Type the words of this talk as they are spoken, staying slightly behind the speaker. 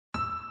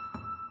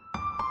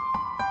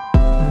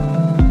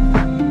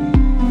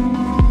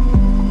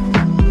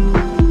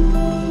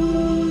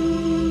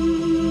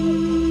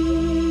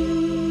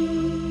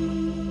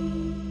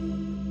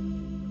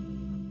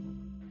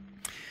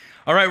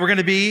We're going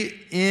to be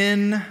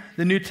in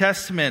the New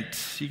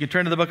Testament. You can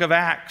turn to the book of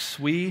Acts.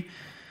 We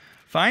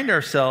find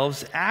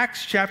ourselves,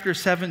 Acts chapter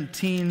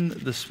 17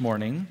 this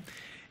morning,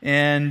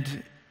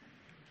 and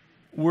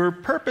we're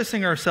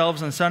purposing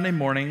ourselves on Sunday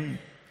morning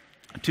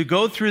to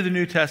go through the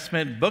New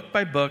Testament book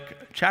by book,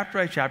 chapter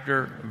by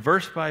chapter,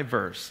 verse by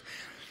verse,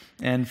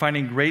 and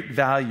finding great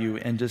value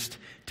in just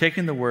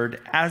taking the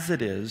word as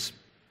it is.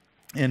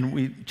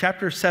 And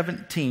chapter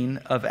 17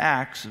 of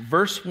Acts,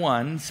 verse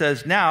 1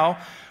 says, "Now,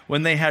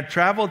 when they had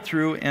traveled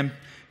through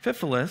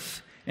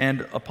Amphipolis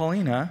and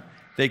Apollonia,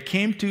 they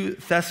came to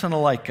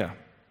Thessalonica,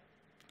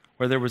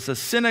 where there was a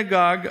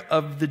synagogue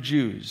of the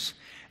Jews.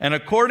 And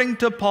according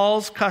to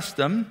Paul's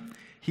custom,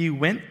 he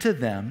went to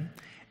them,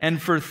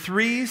 and for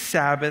 3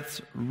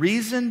 Sabbaths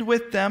reasoned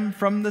with them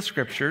from the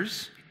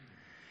Scriptures,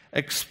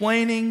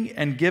 explaining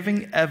and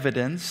giving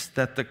evidence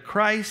that the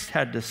Christ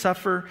had to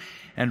suffer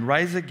and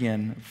rise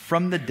again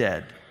from the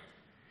dead,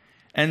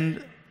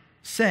 and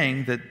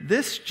saying that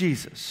this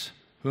Jesus,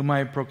 whom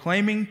I am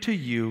proclaiming to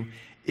you,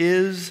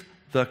 is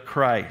the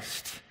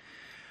Christ."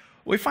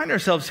 We find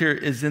ourselves here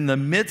is in the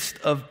midst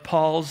of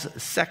Paul's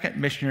second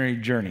missionary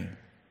journey.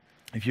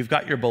 If you've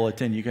got your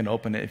bulletin, you can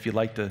open it if you'd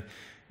like to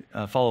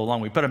follow along.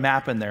 We put a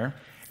map in there,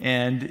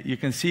 and you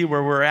can see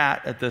where we're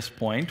at this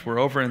point. We're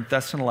over in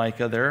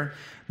Thessalonica there,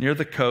 near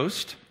the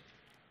coast.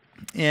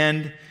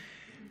 And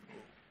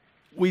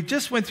we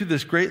just went through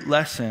this great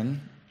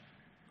lesson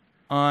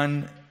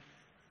on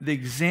the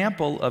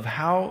example of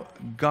how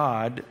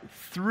God,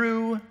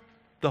 through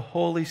the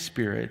Holy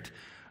Spirit,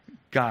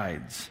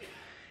 guides.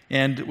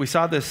 And we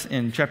saw this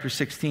in chapter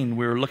 16.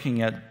 We were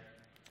looking at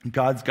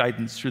God's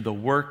guidance through the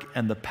work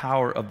and the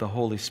power of the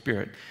Holy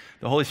Spirit.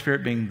 The Holy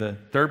Spirit being the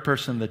third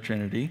person of the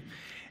Trinity.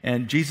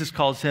 And Jesus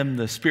calls him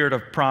the Spirit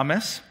of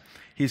promise.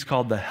 He's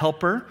called the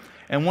Helper.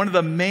 And one of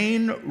the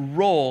main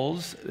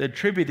roles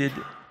attributed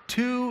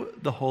to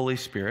the Holy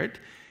Spirit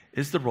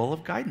is the role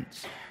of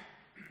guidance.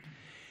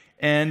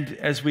 And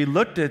as we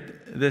looked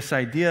at this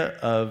idea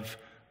of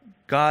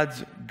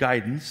God's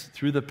guidance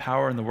through the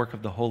power and the work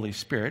of the Holy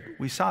Spirit,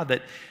 we saw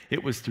that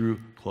it was through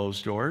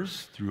closed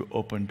doors, through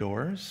open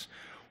doors.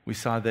 We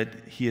saw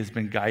that he has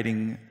been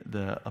guiding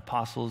the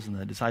apostles and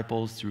the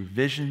disciples through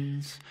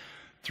visions,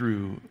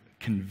 through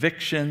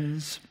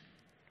convictions.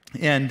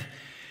 And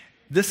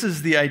this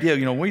is the idea,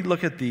 when we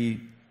look at the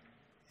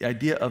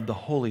idea of the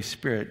Holy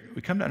Spirit,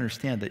 we come to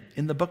understand that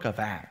in the book of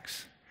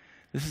Acts,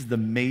 this is the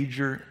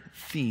major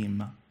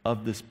theme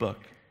of this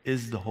book,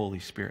 is the Holy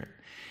Spirit.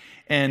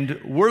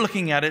 And we're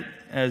looking at it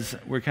as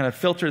we kind of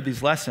filter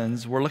these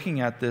lessons, we're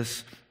looking at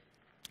this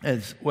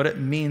as what it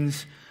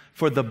means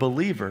for the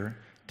believer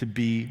to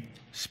be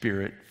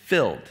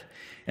Spirit-filled.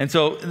 And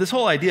so this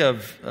whole idea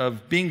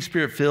of being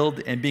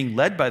Spirit-filled and being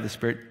led by the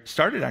Spirit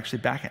started actually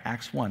back at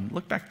Acts 1.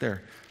 Look back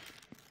there.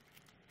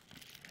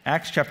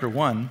 Acts chapter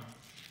 1.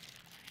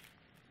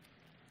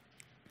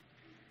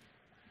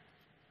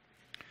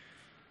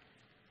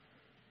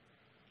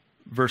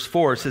 Verse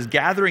 4 says,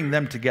 gathering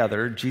them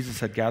together, Jesus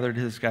had gathered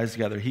his guys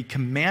together. He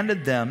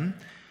commanded them,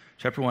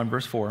 chapter 1,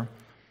 verse 4,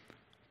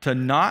 to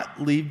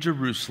not leave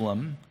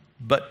Jerusalem,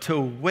 but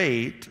to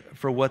wait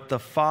for what the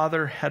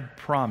Father had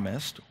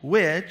promised,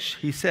 which,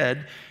 he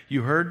said,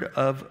 you heard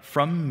of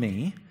from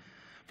me.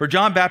 For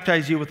John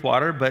baptized you with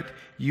water, but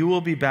you will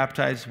be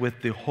baptized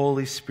with the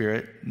Holy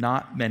Spirit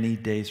not many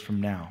days from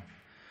now.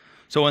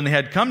 So when they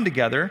had come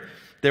together,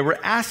 they were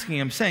asking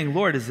him, saying,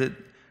 Lord, is it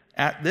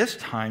at this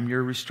time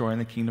you're restoring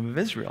the kingdom of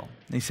Israel?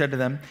 And he said to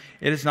them,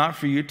 it is not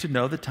for you to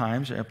know the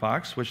times or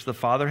epochs which the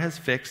Father has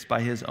fixed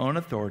by his own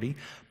authority,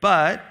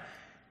 but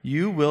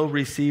you will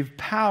receive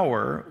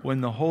power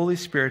when the Holy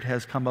Spirit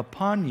has come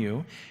upon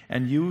you,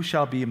 and you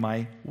shall be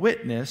my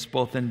witness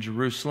both in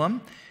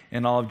Jerusalem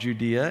and all of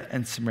Judea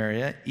and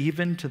Samaria,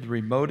 even to the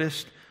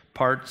remotest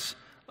parts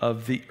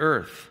of the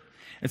earth.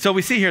 And so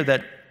we see here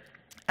that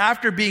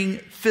after being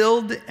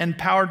filled and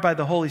powered by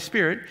the Holy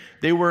Spirit,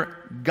 they were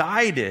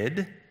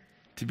guided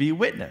to be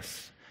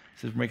witness.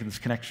 So we're making this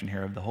connection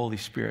here of the Holy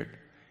Spirit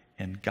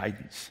and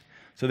guidance.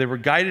 So they were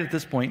guided at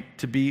this point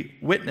to be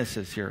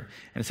witnesses here.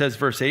 And it says,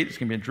 verse 8, it's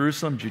going to be in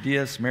Jerusalem,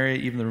 Judea, Samaria,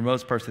 even the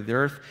remotest parts of the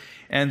earth.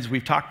 And as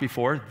we've talked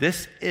before,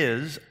 this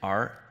is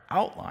our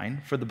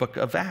outline for the book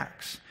of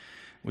Acts.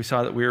 We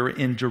saw that we were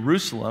in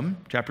Jerusalem,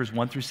 chapters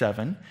 1 through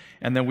 7.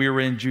 And then we were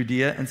in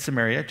Judea and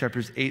Samaria,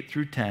 chapters 8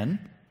 through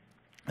 10.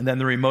 And then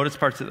the remotest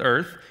parts of the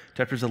earth,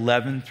 chapters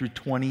 11 through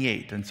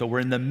 28. And so we're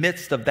in the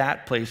midst of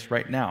that place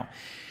right now.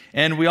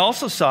 And we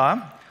also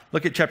saw,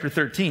 look at chapter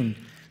 13,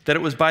 that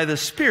it was by the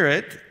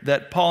Spirit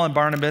that Paul and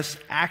Barnabas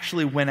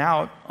actually went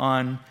out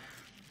on,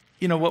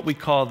 what we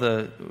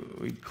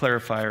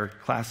clarify or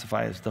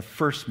classify as the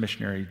first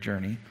missionary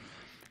journey.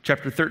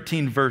 Chapter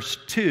 13, verse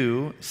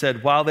 2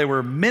 said, while they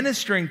were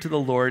ministering to the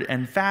Lord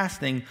and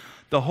fasting,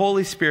 the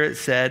Holy Spirit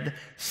said,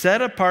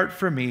 set apart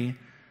for me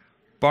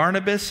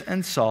Barnabas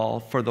and Saul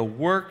for the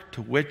work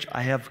to which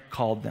I have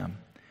called them.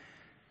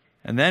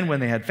 And then when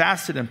they had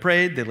fasted and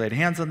prayed, they laid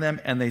hands on them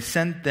and they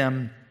sent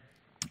them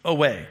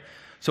away.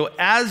 So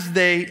as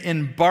they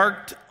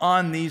embarked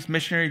on these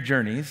missionary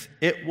journeys,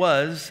 it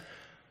was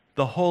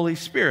the Holy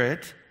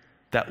Spirit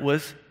that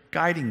was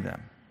guiding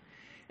them.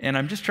 And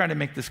I'm just trying to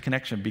make this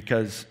connection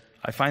because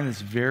I find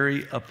this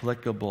very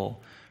applicable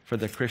for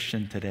the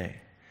Christian today.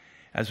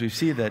 As we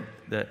see that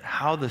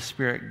how the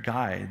Spirit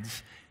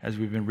guides, as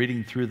we've been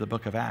reading through the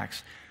book of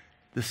Acts,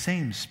 the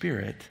same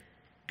Spirit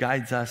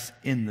guides us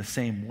in the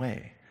same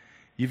way.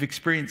 You've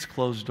experienced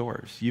closed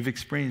doors. You've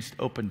experienced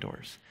open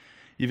doors.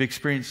 You've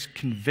experienced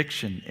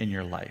conviction in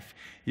your life.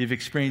 You've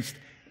experienced,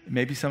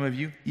 maybe some of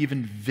you,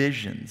 even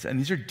visions. And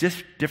these are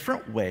just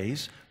different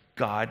ways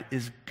God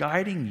is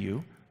guiding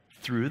you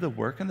through the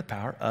work and the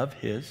power of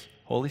His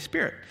Holy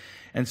Spirit.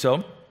 And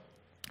so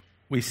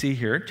we see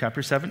here,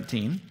 chapter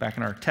 17, back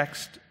in our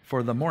text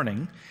for the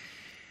morning,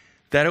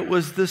 that it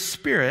was the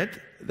Spirit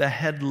that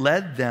had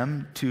led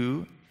them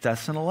to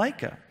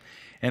Thessalonica.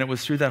 And it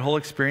was through that whole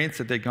experience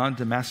that they'd gone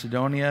to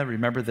Macedonia.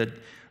 Remember that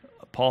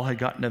Paul had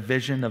gotten a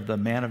vision of the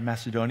man of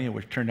Macedonia,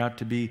 which turned out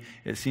to be,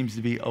 it seems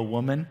to be a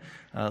woman,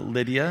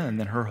 Lydia, and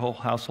then her whole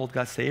household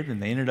got saved,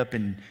 and they ended up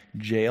in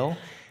jail.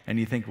 And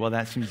you think, well,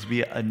 that seems to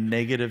be a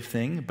negative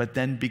thing. But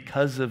then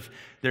because of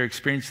their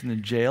experience in the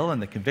jail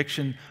and the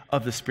conviction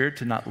of the Spirit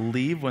to not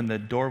leave when the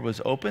door was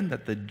open,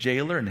 that the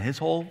jailer and his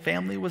whole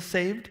family was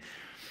saved.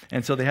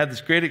 And so they had this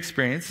great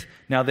experience.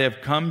 Now they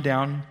have come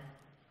down,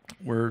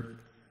 we're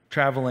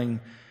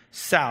traveling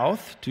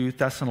south to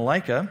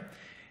Thessalonica,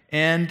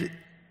 and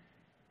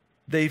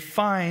they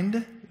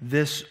find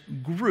this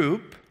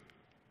group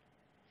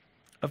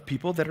of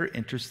people that are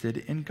interested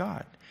in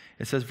God.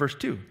 It says, verse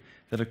 2,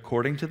 that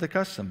according to the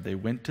custom, they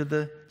went to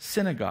the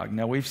synagogue.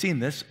 Now, we've seen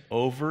this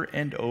over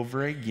and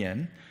over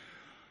again,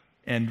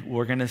 and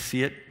we're going to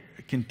see it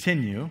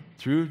continue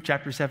through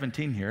chapter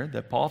 17 here,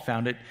 that Paul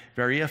found it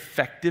very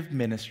effective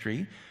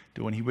ministry.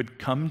 When he would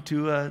come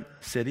to a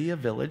city, a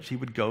village, he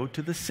would go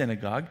to the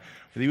synagogue,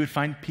 where he would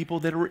find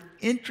people that were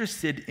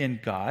interested in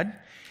God,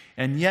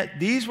 and yet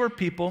these were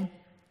people.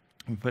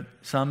 We put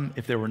some,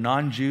 if they were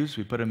non-Jews,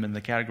 we put them in the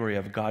category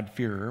of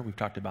God-fearer. We've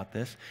talked about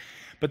this.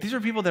 But these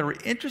are people that were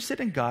interested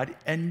in God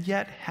and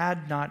yet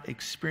had not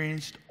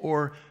experienced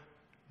or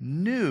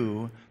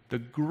knew the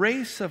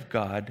grace of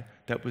God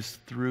that was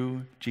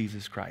through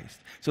Jesus Christ.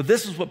 So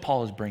this is what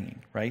Paul is bringing,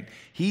 right?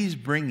 He's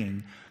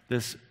bringing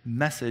this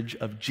message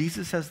of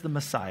Jesus as the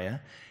Messiah,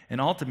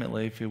 and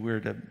ultimately, if we were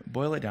to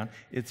boil it down,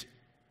 it's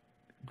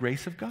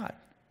grace of God,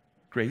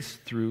 grace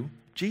through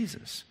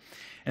Jesus.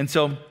 And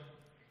so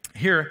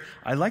here,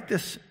 I like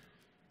this.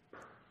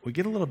 We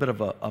get a little bit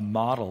of a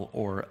model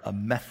or a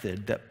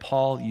method that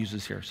Paul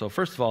uses here. So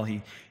first of all,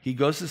 he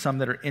goes to some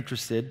that are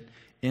interested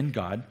in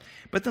God.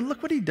 But then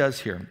look what he does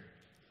here.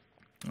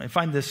 I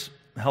find this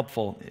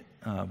helpful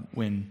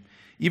when,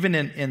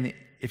 even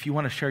if you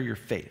want to share your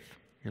faith,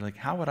 you're like,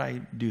 how would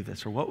I do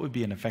this? Or what would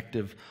be an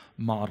effective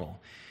model?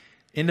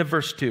 Into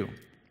verse 2,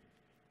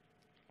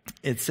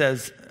 it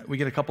says, we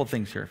get a couple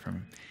things here from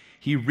him.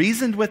 He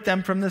reasoned with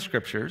them from the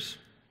scriptures,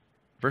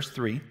 verse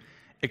 3,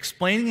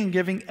 explaining and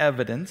giving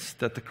evidence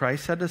that the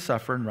Christ had to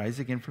suffer and rise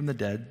again from the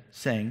dead,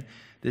 saying,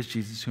 this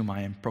Jesus whom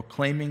I am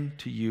proclaiming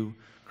to you,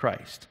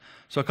 Christ.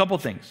 So a couple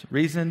things: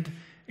 reasoned,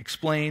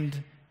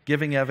 explained,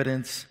 giving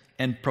evidence,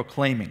 and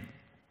proclaiming.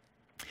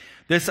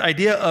 This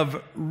idea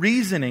of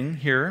reasoning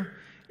here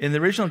in the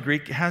original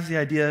Greek has the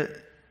idea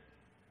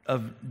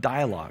of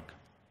dialogue.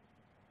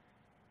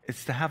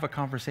 It's to have a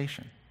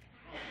conversation.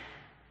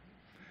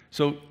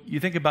 So you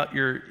think about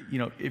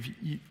if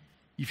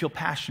you feel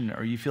passionate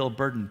or you feel a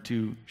burden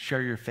to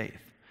share your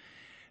faith.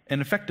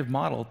 An effective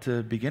model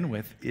to begin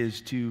with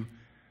is to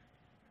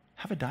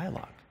have a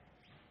dialogue.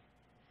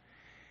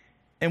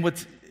 And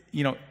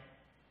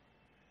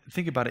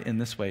think about it in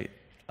this way.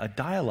 A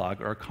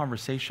dialogue or a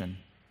conversation,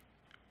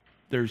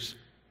 there's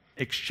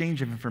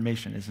exchange of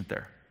information, isn't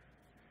there?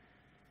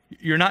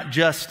 You're not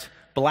just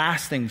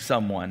blasting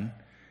someone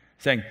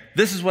saying,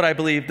 this is what I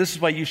believe, this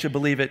is why you should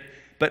believe it.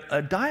 But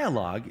a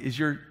dialogue is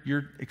you're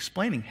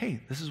explaining,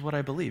 hey, this is what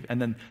I believe. And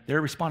then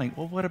they're responding,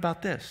 well, what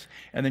about this?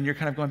 And then you're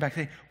kind of going back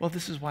saying, well,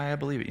 this is why I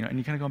believe it. And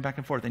you're kind of going back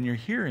and forth. And you're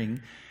hearing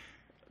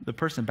the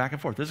person back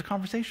and forth. There's a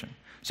conversation.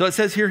 So it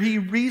says here he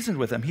reasoned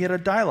with them. He had a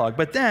dialogue.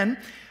 But then,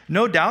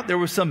 no doubt, there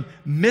were some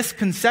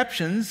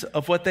misconceptions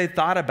of what they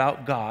thought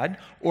about God,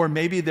 or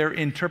maybe their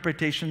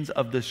interpretations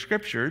of the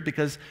Scripture,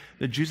 because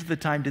the Jews at the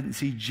time didn't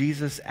see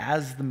Jesus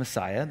as the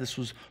Messiah. This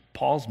was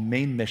Paul's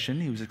main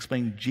mission. He was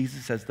explaining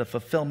Jesus as the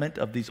fulfillment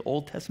of these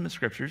Old Testament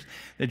scriptures,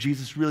 that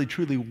Jesus really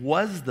truly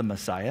was the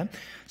Messiah.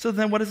 So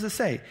then what does it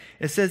say?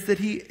 It says that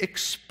he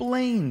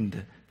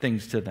explained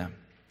things to them.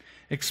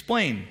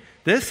 Explain.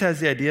 This has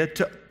the idea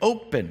to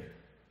open.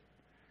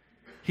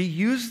 He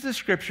used the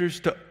scriptures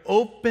to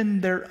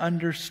open their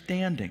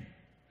understanding.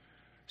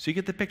 So you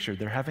get the picture.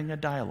 They're having a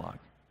dialogue.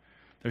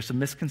 There's some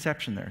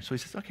misconception there. So he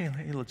says, okay,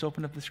 let's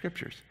open up the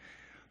scriptures.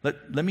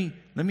 Let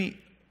me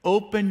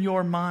open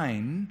your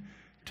mind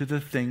to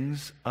the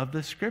things of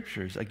the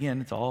scriptures.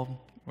 Again, we're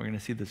going to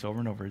see this over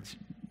and over. It's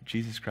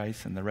Jesus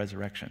Christ and the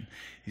resurrection.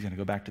 He's going to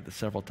go back to this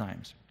several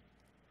times.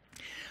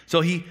 So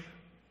he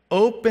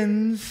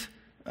opens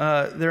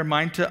their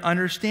mind to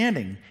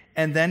understanding.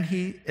 And then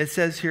it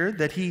says here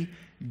that he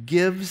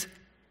gives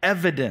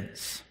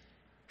evidence.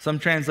 Some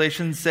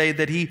translations say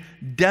that he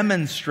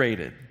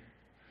demonstrated.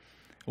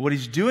 What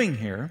he's doing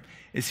here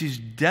is he's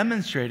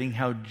demonstrating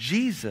how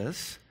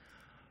Jesus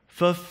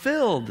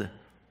fulfilled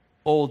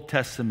Old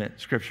Testament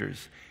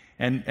scriptures.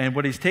 And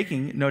what he's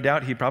taking, no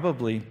doubt he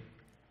probably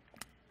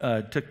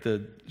took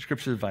the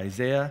scriptures of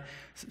Isaiah,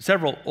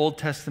 several Old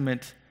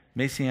Testament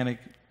messianic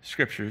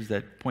scriptures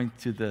that point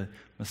to the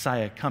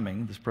Messiah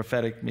coming, this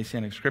prophetic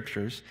messianic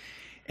scriptures,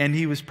 and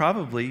he was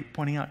probably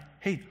pointing out,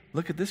 hey,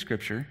 look at this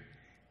scripture.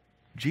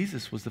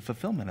 Jesus was the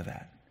fulfillment of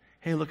that.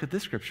 Hey, look at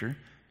this scripture.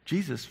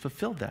 Jesus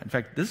fulfilled that. In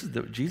fact, this is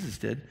what Jesus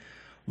did.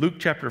 Luke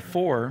chapter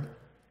 4,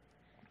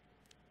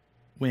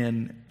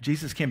 when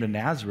Jesus came to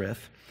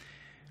Nazareth,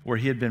 where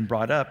he had been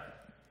brought up,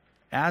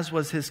 as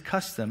was his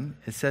custom,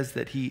 it says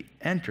that he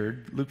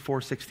entered, Luke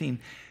 4:16,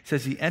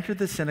 says he entered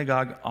the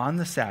synagogue on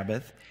the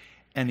Sabbath,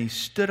 and he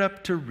stood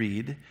up to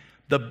read.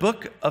 The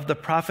book of the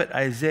prophet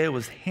Isaiah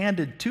was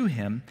handed to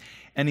him,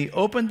 and he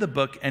opened the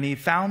book, and he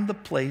found the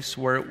place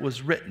where it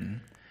was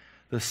written,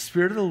 "The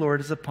Spirit of the Lord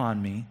is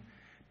upon me,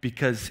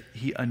 because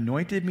he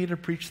anointed me to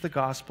preach the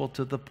gospel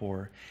to the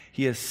poor.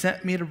 He has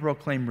sent me to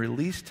proclaim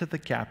release to the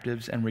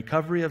captives and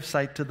recovery of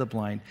sight to the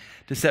blind,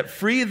 to set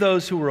free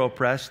those who were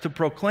oppressed, to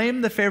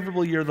proclaim the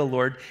favorable year of the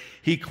Lord."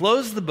 He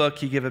closed the book,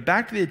 he gave it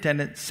back to the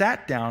attendant,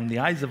 sat down. The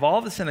eyes of all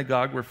the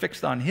synagogue were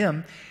fixed on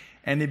him,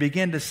 and he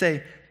began to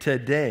say,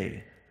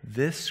 "Today,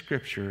 this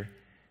scripture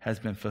has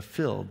been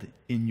fulfilled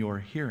in your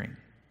hearing."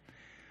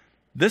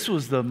 This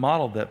was the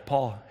model that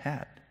Paul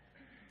had.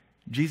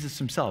 Jesus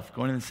himself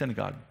going in the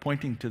synagogue,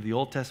 pointing to the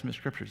Old Testament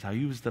scriptures, how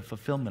he was the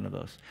fulfillment of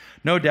those.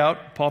 No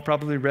doubt, Paul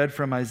probably read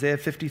from Isaiah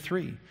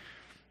 53.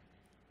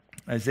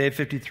 Isaiah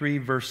 53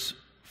 verse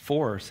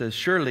 4 says,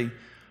 "Surely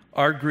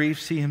our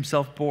griefs he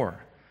himself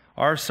bore,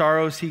 our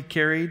sorrows he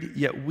carried,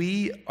 yet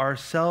we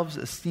ourselves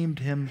esteemed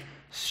him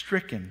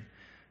stricken,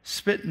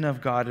 smitten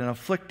of God, and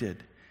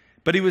afflicted.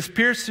 But he was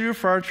pierced through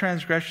for our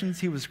transgressions,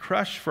 he was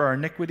crushed for our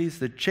iniquities,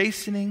 the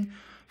chastening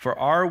for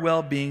our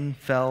well-being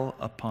fell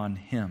upon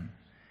him.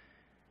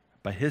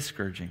 By his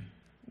scourging,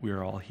 we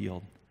are all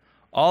healed.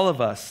 All of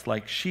us,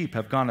 like sheep,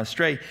 have gone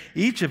astray.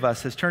 Each of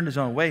us has turned his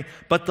own way.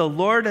 But the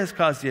Lord has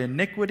caused the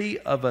iniquity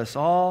of us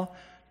all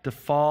to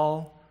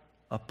fall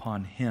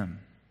upon him.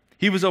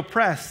 He was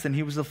oppressed and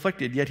he was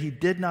afflicted, yet he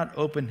did not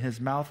open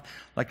his mouth,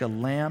 like a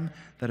lamb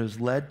that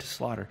was led to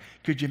slaughter."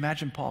 Could you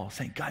imagine Paul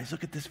saying, guys,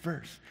 look at this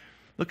verse.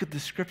 Look at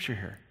this scripture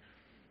here.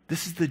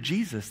 This is the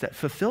Jesus that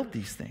fulfilled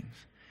these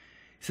things.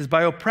 He says,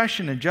 "By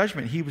oppression and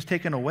judgment he was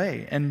taken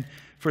away. And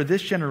for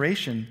this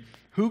generation,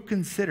 who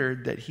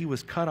considered that he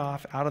was cut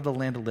off out of the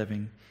land of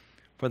living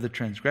for the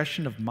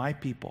transgression of my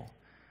people,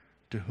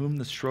 to whom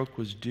the stroke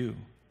was due?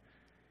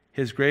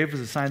 His grave was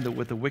assigned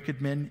with the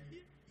wicked men,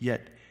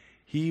 yet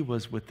he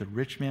was with the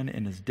rich man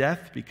in his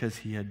death, because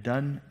he had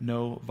done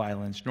no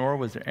violence, nor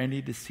was there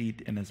any deceit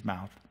in his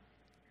mouth."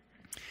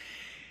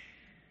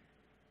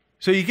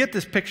 So you get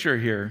this picture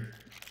here,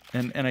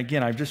 and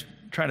again, I'm just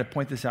trying to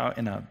point this out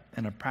in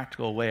a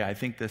practical way. I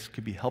think this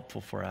could be helpful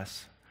for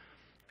us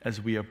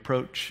as we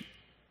approach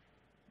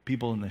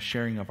people in the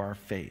sharing of our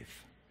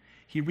faith.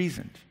 He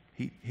reasoned,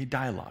 he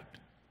dialogued,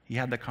 he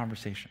had the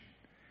conversation.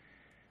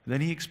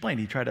 Then he explained,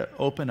 he tried to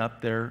open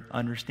up their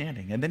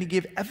understanding. And then he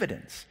gave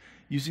evidence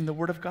using the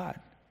Word of God.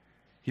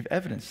 Give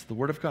evidence, the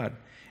Word of God.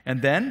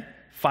 And then,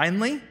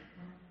 finally,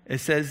 it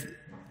says,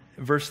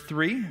 verse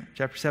 3,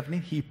 chapter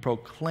 17, he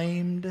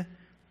proclaimed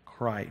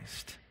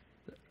Christ.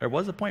 There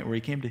was a point where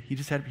he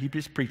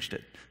just preached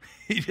it.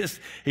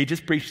 he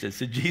just preached it.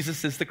 So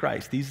Jesus is the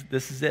Christ.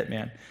 This is it,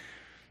 man.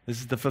 This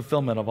is the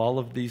fulfillment of all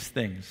of these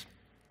things.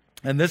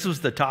 And this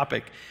was the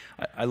topic.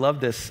 I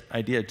love this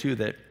idea, too,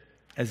 that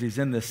as he's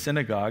in this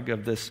synagogue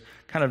of this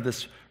kind of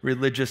this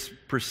religious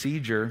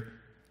procedure,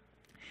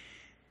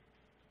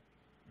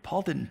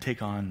 Paul didn't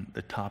take on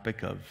the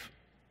topic of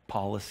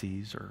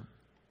policies or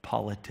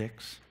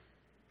politics.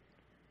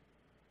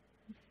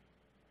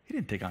 He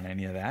didn't take on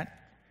any of that.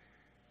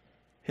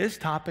 His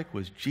topic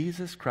was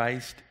Jesus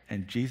Christ,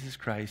 and Jesus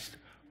Christ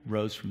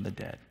rose from the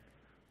dead.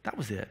 That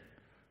was it.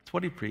 That's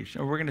what he preached.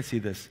 And we're going to see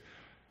this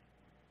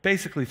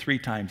basically 3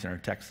 times in our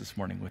text this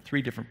morning with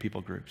 3 different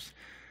people groups.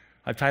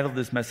 I've titled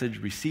this message,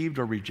 Received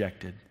or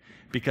Rejected,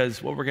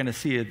 because what we're going to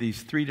see are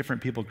these 3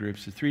 different people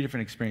groups, the 3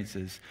 different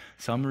experiences.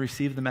 Some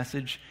received the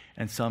message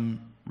and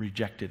some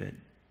rejected it.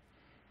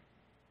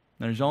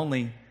 There's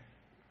only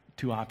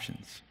 2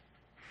 options.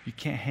 You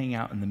can't hang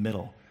out in the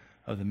middle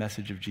of the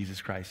message of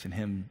Jesus Christ and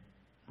him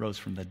rose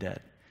from the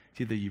dead.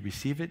 It's either you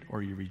receive it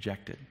or you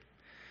reject it.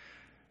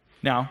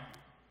 Now,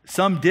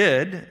 some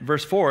did.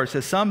 Verse 4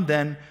 says, "Some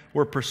then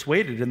were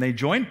persuaded, and they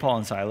joined Paul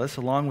and Silas,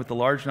 along with a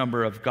large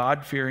number of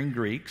God-fearing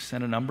Greeks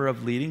and a number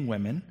of leading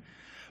women.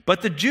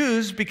 But the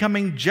Jews,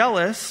 becoming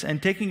jealous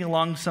and taking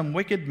along some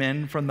wicked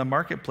men from the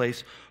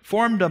marketplace,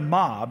 formed a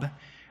mob,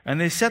 and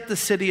they set the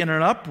city in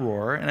an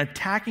uproar, and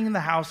attacking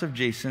the house of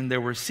Jason, they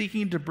were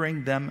seeking to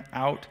bring them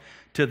out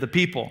to the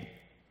people.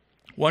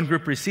 One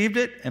group received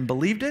it and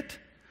believed it.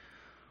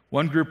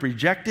 One group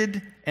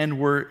rejected and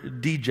were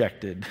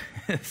dejected."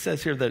 It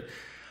says here that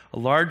a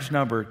large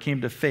number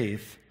came to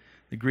faith.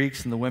 The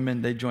Greeks and the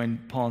women, they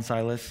joined Paul and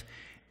Silas.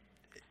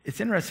 It's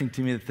interesting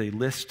to me that they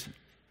list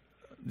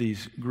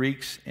these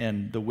Greeks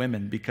and the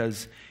women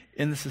because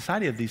in the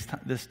society of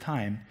this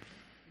time,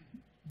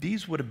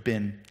 these would have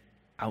been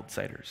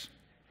outsiders.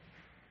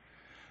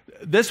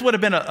 This would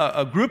have been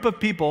a group of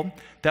people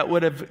that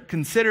would have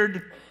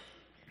considered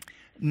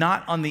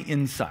not on the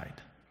inside.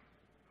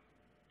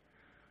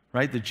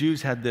 Right? The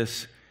Jews had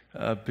this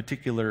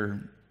particular,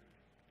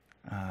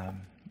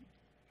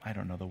 I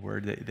don't know the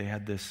word, they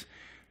had this,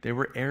 they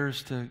were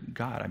heirs to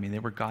God. I mean, they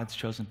were God's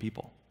chosen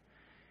people.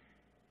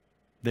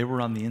 They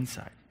were on the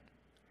inside.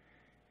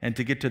 And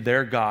to get to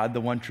their God,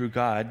 the one true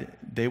God,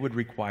 they would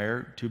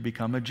require to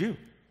become a Jew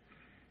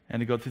and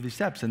to go through these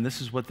steps. And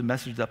this is what the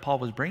message that Paul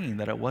was bringing,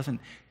 that it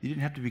wasn't, you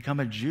didn't have to become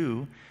a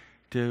Jew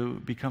to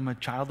become a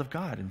child of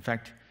God. In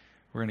fact,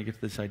 we're going to get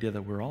to this idea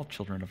that we're all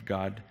children of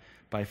God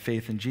by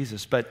faith in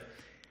Jesus. But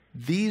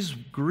these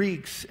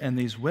Greeks and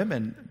these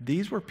women,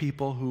 these were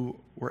people who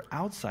were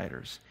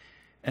outsiders.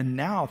 And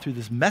now, through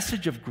this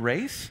message of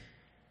grace,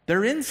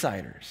 they're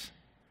insiders.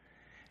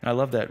 And I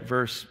love that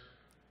verse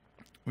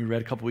we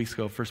read a couple weeks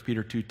ago, 1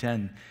 Peter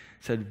 2:10,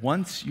 said,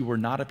 once you were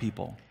not a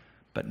people,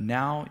 but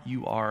now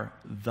you are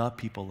the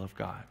people of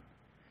God.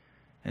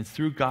 And it's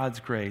through God's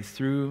grace,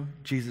 through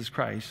Jesus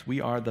Christ,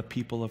 we are the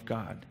people of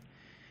God.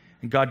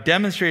 And God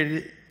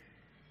demonstrated it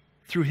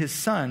through his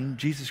Son,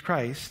 Jesus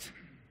Christ,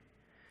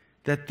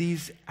 that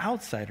these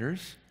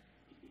outsiders,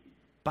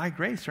 by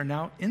grace, are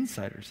now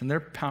insiders. And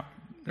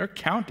they're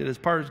counted as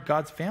part of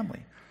God's family.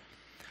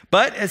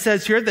 But it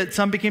says here that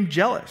some became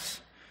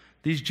jealous.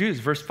 These Jews,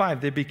 verse 5,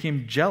 they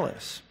became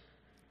jealous.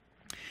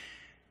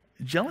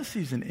 Jealousy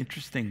is an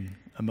interesting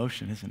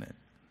emotion, isn't it?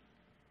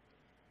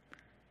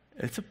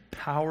 It's a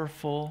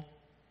powerful,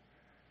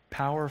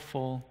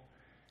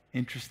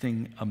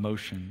 interesting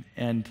emotion.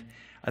 And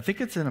I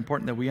think it's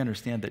important that we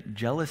understand that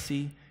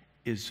jealousy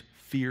is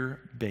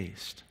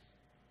fear-based.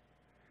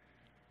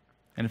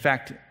 And in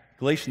fact,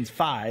 Galatians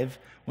 5,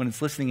 when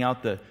it's listing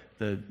out the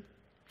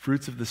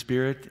fruits of the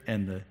Spirit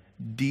and the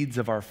deeds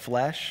of our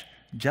flesh,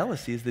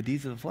 jealousy is the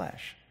deeds of the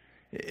flesh.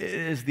 It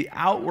is the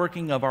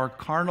outworking of our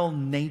carnal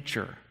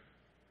nature.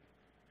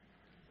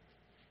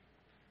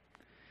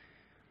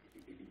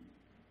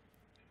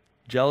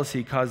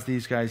 Jealousy caused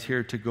these guys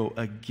here to go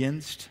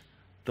against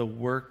the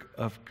work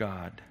of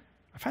God.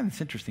 I find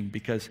this interesting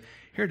because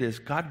here it is,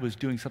 God was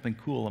doing something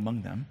cool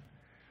among them,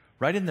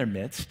 right in their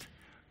midst.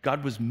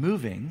 God was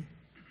moving,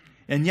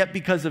 and yet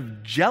because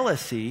of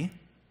jealousy,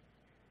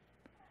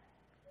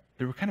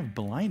 they were kind of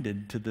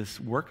blinded to this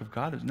work of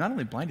God. Not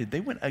only blinded,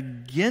 they went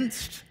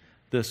against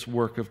this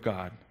work of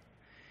God.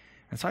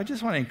 And so I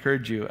just want to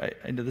encourage you,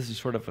 I know this is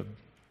sort of I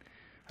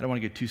don't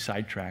want to get too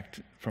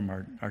sidetracked from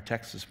our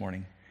text this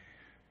morning,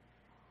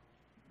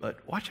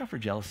 but watch out for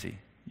jealousy,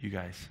 you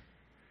guys.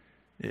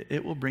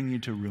 It will bring you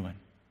to ruin.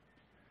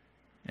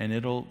 And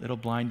it'll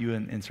blind you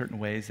in certain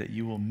ways that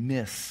you will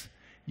miss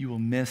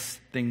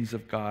things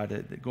of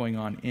God going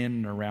on in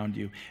and around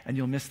you. And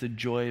you'll miss the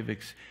joy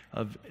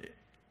of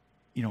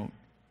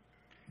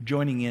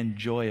joining in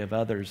joy of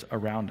others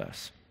around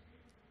us.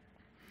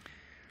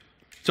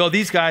 So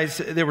these guys,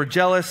 they were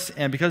jealous,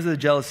 and because of the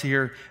jealousy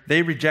here,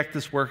 they reject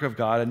this work of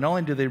God. And not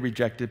only do they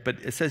reject it, but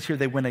it says here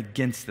they went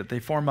against it. They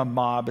form a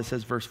mob, it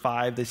says verse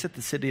 5. They set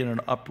the city in an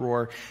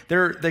uproar.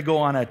 They go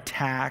on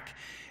attack.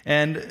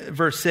 And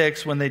verse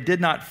 6, when they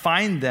did not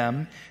find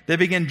them, they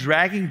began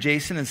dragging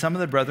Jason and some of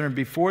the brethren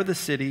before the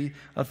city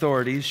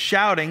authorities,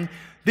 shouting,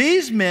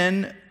 "These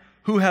men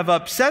who have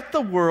upset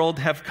the world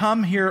have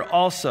come here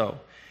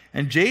also.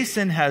 And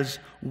Jason has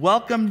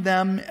welcomed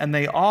them, and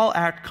they all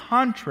act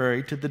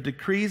contrary to the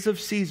decrees of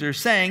Caesar,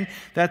 saying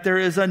that there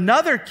is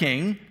another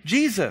king,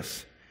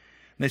 Jesus."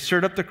 And they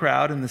stirred up the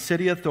crowd and the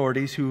city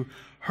authorities who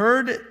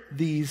heard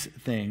these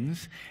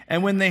things.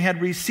 And when they had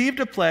received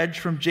a pledge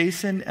from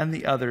Jason and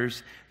the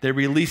others, they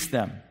released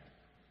them.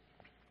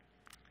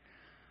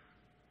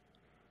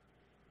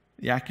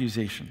 The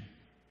accusation.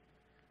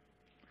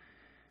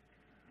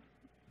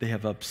 They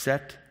have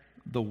upset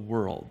the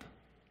world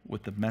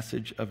with the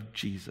message of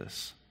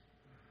Jesus.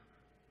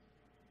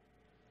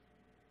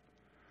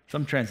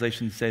 Some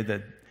translations say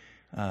that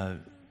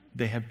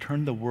they have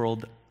turned the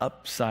world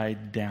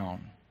upside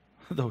down.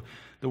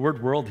 The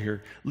word world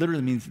here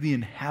literally means the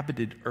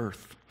inhabited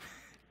earth.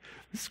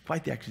 This is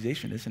quite the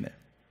accusation, isn't it?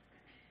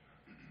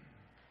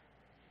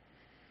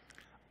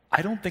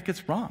 I don't think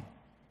it's wrong.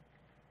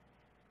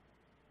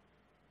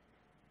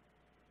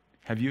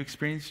 Have you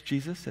experienced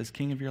Jesus as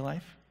king of your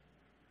life?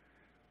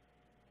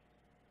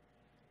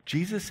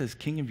 Jesus as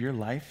king of your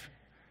life,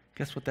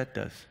 guess what that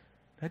does?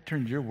 That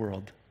turns your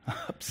world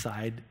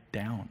upside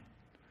down.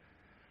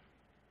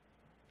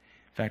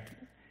 In fact,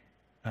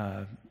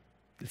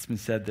 it's been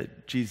said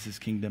that Jesus'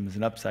 kingdom is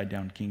an upside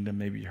down kingdom.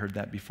 Maybe you heard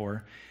that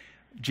before.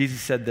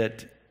 Jesus said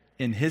that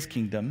in his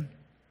kingdom,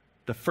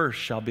 the first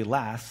shall be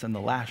last and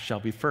the last shall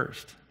be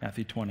first.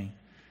 Matthew 20.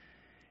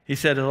 He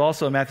said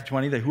also in Matthew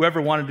 20 that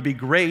whoever wanted to be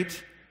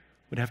great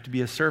would have to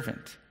be a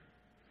servant.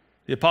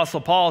 The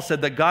Apostle Paul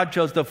said that God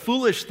chose the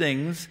foolish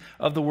things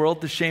of the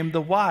world to shame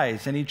the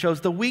wise, and he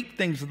chose the weak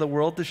things of the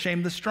world to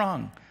shame the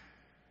strong.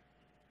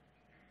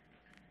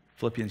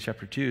 Philippians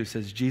chapter 2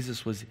 says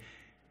Jesus was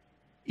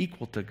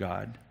equal to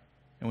God,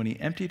 and when he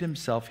emptied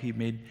himself, he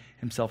made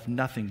himself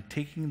nothing,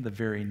 taking the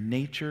very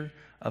nature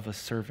of a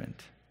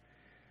servant.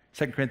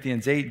 2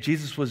 Corinthians 8,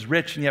 Jesus was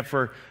rich, and yet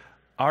for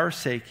our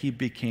sake he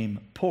became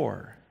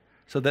poor,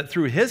 so that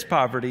through his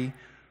poverty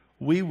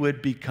we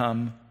would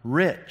become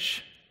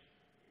rich.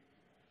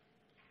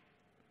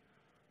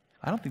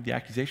 I don't think the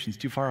accusation is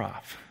too far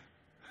off.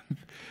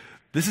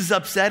 This is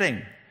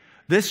upsetting.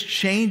 This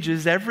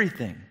changes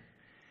everything.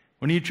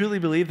 When you truly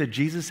believe that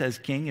Jesus as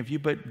king, if you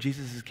put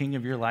Jesus as king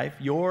of your life,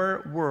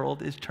 your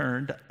world is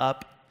turned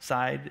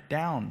upside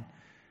down.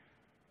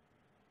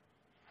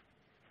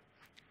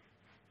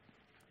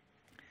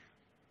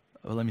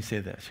 Well, let me say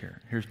this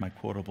here. Here's my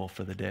quotable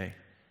for the day.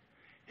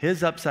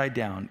 His upside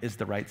down is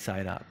the right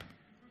side up.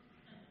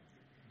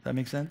 Does that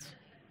make sense?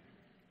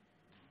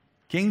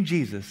 King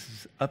Jesus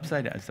is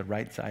upside down. It's the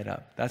right side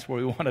up. That's where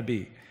we want to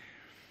be.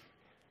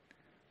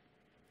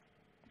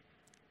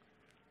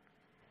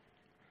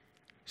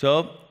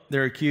 So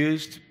they're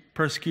accused.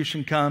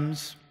 Persecution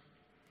comes.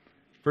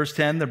 Verse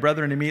 10, the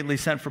brethren immediately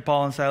sent for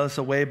Paul and Silas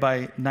away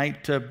by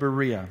night to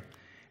Berea.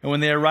 And when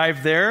they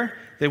arrived there,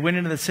 they went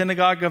into the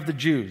synagogue of the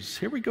Jews.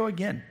 Here we go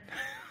again.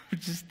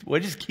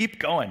 We'll just keep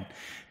going.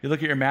 You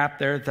look at your map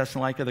there,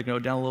 Thessalonica, they go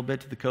down a little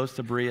bit to the coast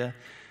of Berea.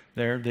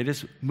 There, they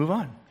just move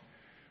on.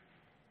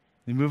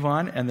 They move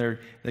on, and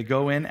they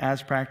go in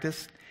as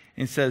practiced.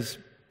 And it says,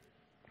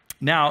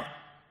 now,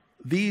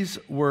 these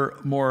were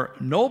more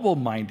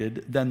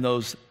noble-minded than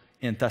those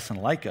in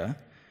Thessalonica,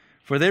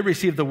 for they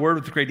received the word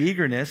with great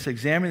eagerness,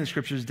 examining the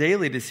scriptures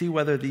daily to see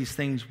whether these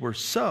things were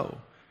so.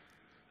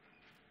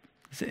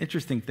 It's an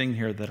interesting thing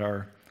here that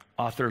our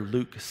author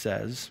Luke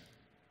says.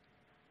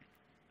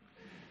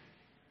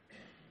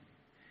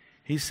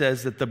 He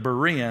says that the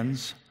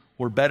Bereans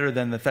were better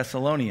than the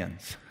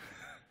Thessalonians.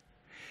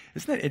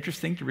 Isn't that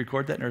interesting to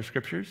record that in our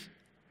scriptures?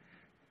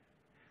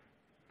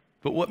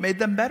 But what made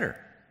them better?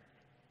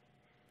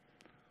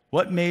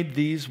 What made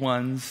these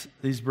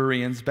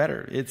Bereans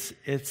better? It's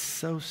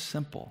so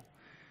simple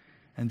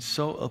and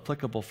so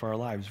applicable for our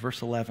lives.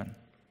 Verse 11.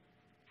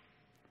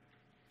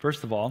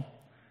 First of all,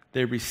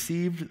 they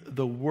received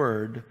the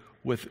word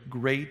with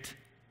great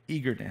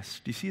eagerness.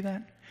 Do you see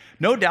that?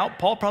 No doubt,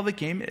 Paul probably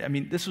came,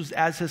 this was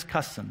as his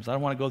customs. I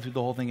don't want to go through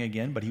the whole thing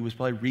again, but he was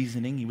probably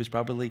reasoning. He was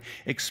probably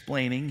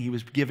explaining. He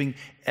was giving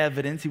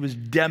evidence. He was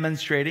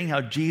demonstrating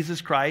how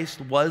Jesus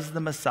Christ was the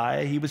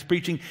Messiah. He was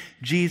preaching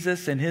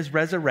Jesus and his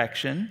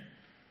resurrection.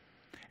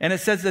 And it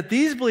says that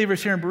these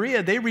believers here in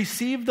Berea, they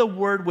received the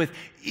word with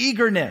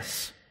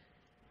eagerness.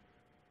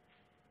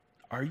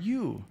 Are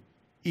you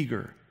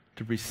eager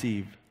to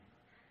receive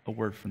a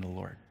word from the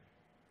Lord?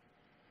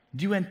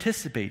 Do you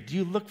anticipate? Do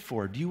you look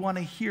for? Do you want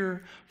to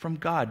hear from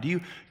God?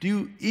 Do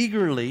you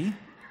eagerly,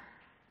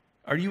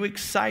 are you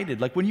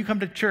excited? Like when you come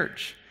to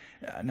church,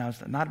 now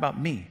it's not about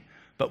me,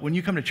 but when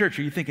you come to church,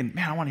 are you thinking,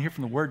 man, I want to hear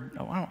from the word.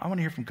 I want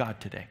to hear from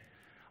God today.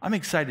 I'm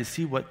excited to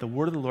see what the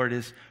word of the Lord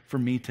is for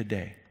me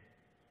today.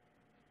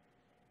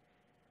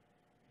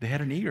 They had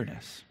an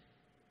eagerness.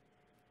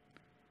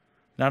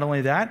 Not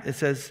only that, it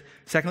says,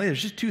 secondly,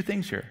 there's just two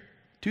things here.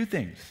 Two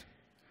things.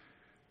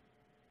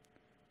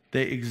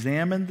 They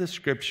examined the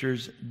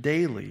scriptures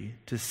daily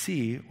to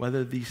see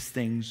whether these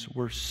things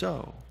were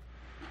so.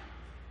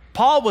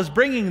 Paul was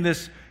bringing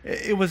this,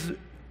 it was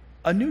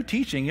a new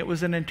teaching. It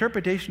was an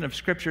interpretation of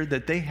scripture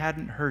that they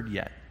hadn't heard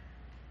yet.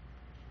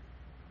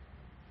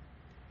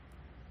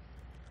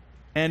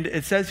 And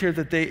it says here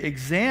that they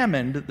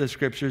examined the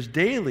scriptures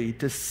daily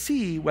to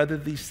see whether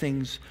these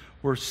things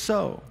were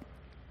so.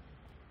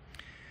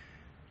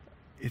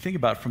 You think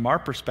about it from our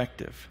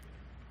perspective.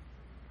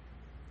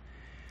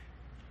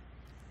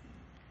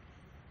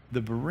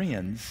 The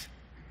Bereans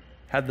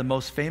had the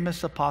most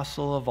famous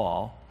apostle of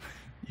all,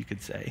 you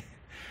could say,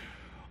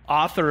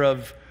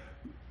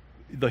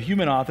 the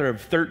human author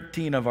of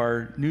 13 of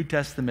our New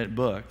Testament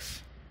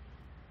books.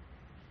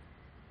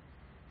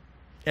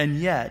 And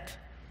yet,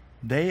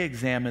 they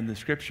examined the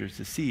scriptures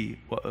to see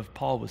what if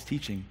Paul was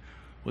teaching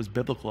was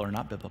biblical or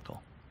not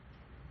biblical.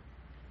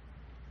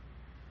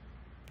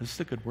 This is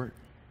a good word.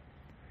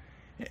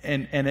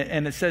 And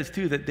it says,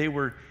 too, that they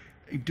were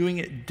doing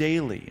it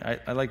daily.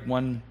 I like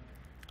one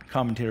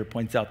commentator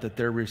points out that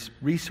their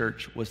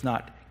research was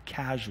not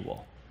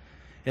casual.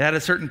 It had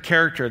a certain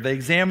character. They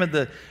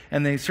examined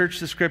and they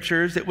searched the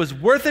scriptures. It was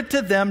worth it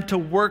to them to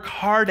work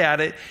hard at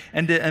it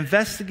and to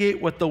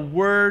investigate what the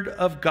Word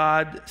of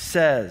God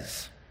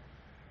says.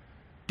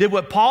 Did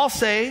what Paul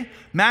say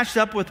match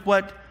up with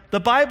what the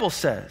Bible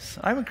says?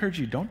 I encourage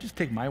you, don't just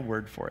take my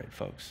word for it,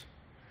 folks.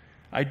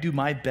 I do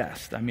my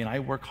best. I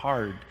work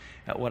hard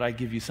at what I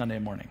give you Sunday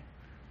morning.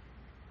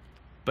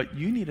 But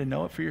you need to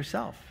know it for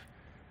yourself.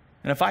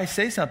 And if I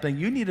say something,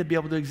 you need to be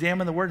able to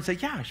examine the word and say,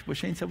 yeah, what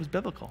Shane said was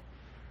biblical.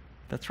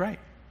 That's right.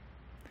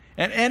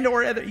 And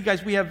or other, you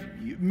guys, we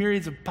have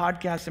myriads of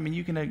podcasts.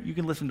 You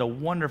can listen to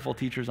wonderful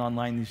teachers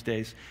online these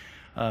days.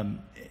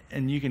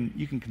 And you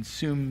can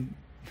consume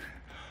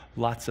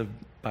lots of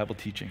Bible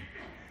teaching.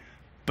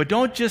 But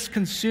don't just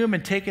consume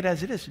and take it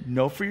as it is.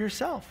 Know for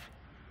yourself.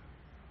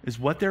 Is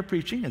what they're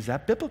preaching, is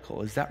that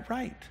biblical? Is that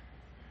right?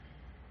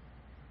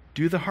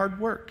 Do the hard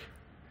work.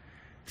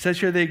 It says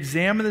here they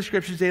examine the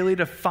scriptures daily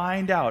to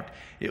find out.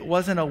 It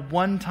wasn't a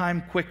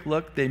one-time quick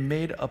look. They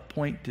made a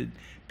point to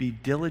be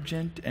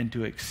diligent and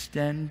to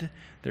extend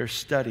their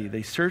study.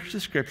 They searched the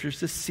scriptures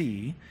to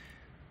see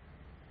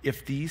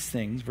if these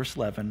things, verse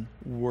 11,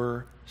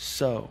 were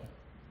so.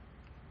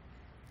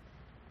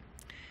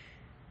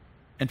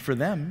 And for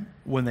them,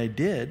 when they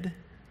did,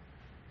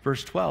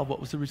 verse 12, what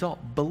was the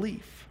result?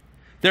 Belief.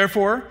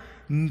 Therefore,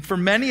 for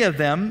many of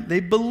them, they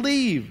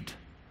believed.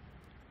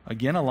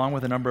 Again, along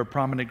with a number of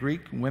prominent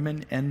Greek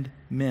women and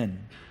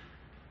men.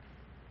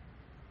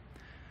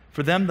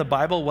 For them, the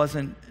Bible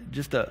wasn't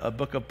just a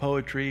book of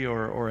poetry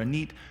or a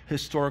neat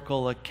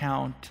historical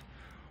account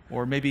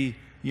or maybe,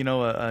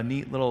 a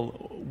neat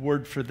little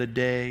word for the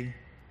day.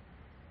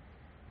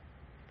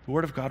 The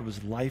Word of God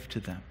was life to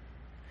them.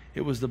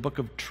 It was the book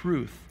of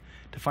truth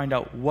to find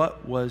out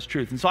what was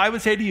truth. And so I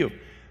would say to you,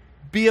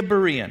 be a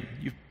Berean.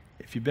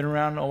 If you've been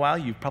around a while,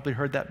 you've probably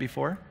heard that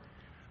before.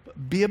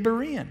 But be a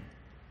Berean.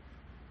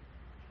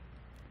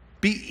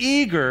 Be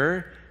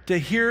eager to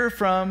hear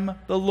from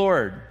the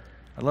Lord.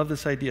 I love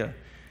this idea.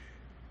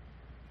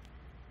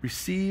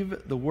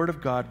 Receive the Word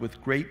of God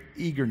with great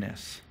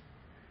eagerness.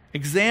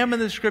 Examine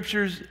the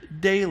Scriptures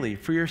daily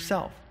for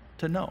yourself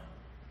to know.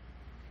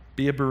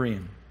 Be a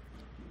Berean.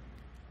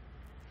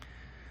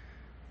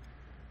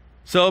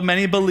 So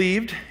many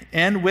believed,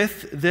 and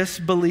with this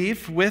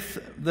belief,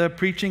 with the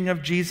preaching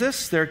of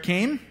Jesus, there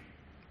came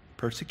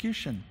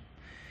persecution.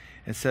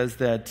 It says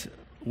that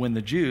when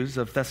the Jews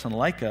of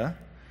Thessalonica,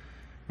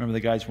 remember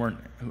the guys weren't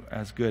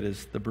as good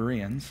as the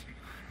Bereans,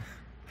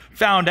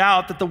 found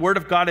out that the word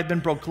of God had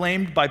been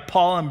proclaimed by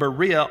Paul and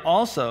Berea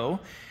also,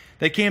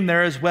 they came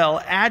there as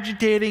well,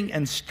 agitating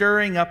and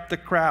stirring up the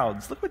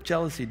crowds. Look what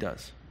jealousy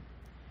does.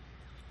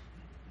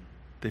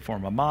 They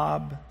form a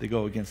mob, they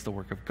go against the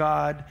work of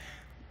God,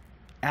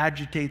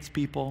 agitates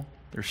people,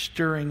 they're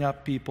stirring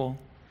up people.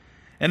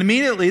 And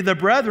immediately the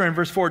brethren,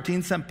 verse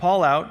 14, sent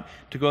Paul out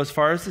to go as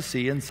far as the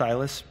sea, and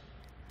Silas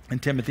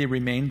and Timothy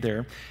remained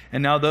there.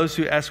 And now those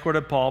who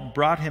escorted Paul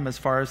brought him as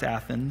far as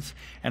Athens,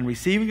 and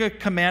receiving a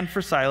command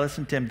for Silas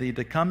and Timothy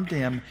to come to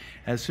him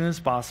as soon as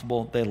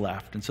possible, they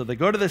left. And so they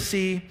go to the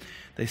sea,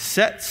 they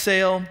set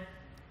sail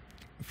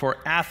for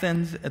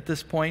Athens at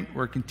this point.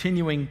 We're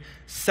continuing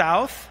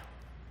south.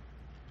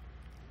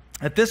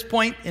 At this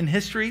point in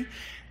history,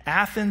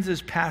 Athens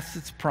is past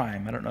its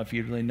prime. I don't know if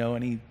you really know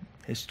any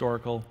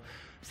historical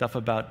stuff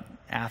about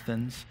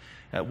Athens.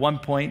 At one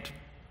point,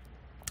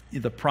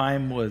 the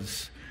prime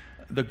was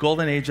the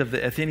golden age of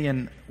the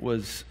Athenian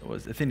was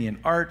Athenian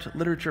art,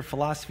 literature,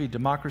 philosophy,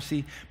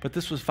 democracy, but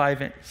this was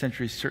 5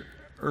 centuries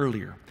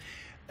earlier.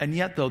 And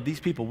yet, though, these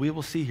people, we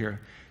will see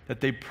here,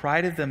 that they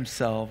prided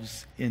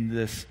themselves in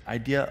this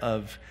idea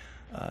of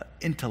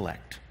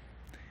intellect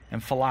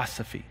and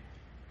philosophy.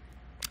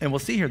 And we'll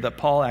see here that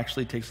Paul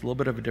actually takes a little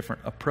bit of a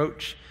different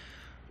approach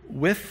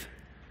with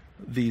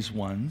these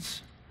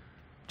ones.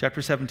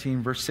 Chapter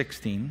 17, verse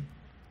 16.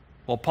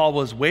 While Paul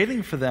was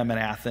waiting for them in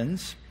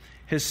Athens,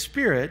 his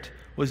spirit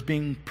was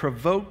being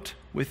provoked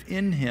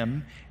within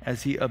him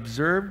as he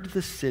observed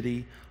the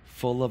city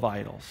full of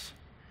idols.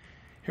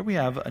 Here we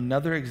have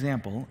another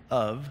example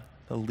of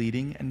the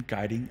leading and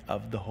guiding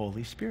of the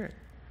Holy Spirit.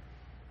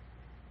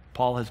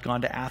 Paul has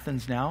gone to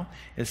Athens now.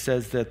 It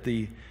says that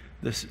the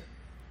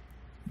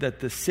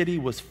city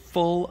was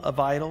full of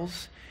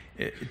idols.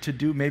 To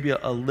do maybe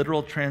a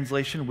literal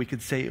translation, we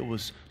could say it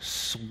was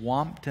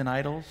swamped in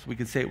idols. We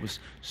could say it was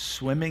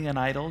swimming in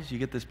idols. You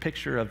get this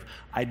picture of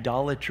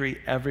idolatry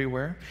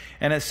everywhere.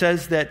 And it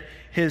says that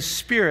his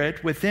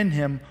spirit within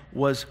him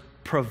was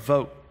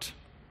provoked.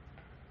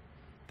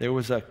 There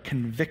was a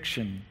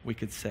conviction, we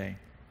could say.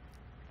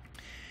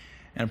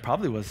 And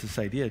probably was this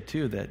idea,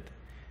 too, that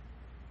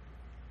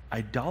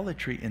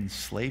idolatry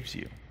enslaves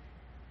you.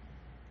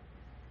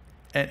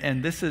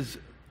 And this is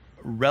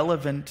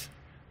relevant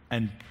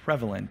and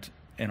prevalent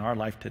in our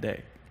life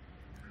today.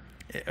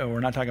 We're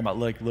not talking about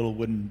like little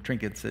wooden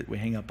trinkets that we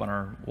hang up on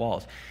our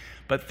walls,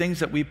 but things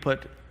that we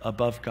put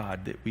above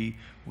God, that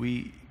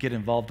we get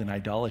involved in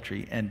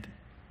idolatry, and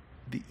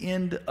the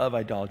end of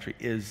idolatry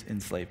is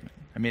enslavement.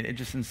 I mean, it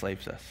just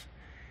enslaves us.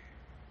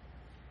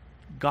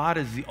 God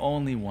is the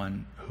only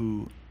one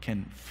who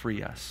can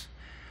free us.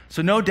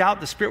 So no doubt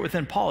the spirit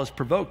within Paul is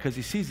provoked because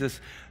he sees this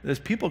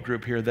people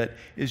group here that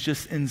is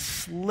just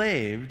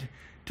enslaved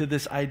to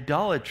this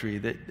idolatry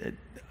that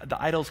the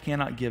idols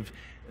cannot give.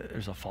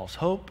 There's a false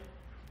hope.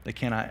 They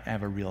cannot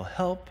have a real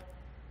help.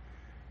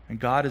 And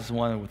God is the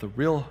one with a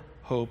real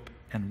hope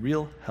and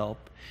real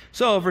help.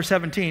 So, verse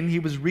 17, he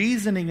was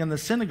reasoning in the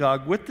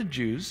synagogue with the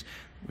Jews.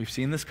 We've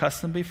seen this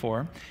custom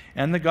before.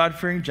 And the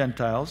God-fearing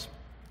Gentiles.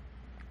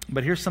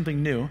 But here's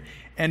something new.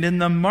 And in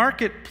the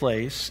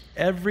marketplace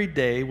every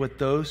day with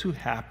those who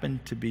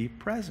happened to be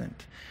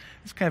present.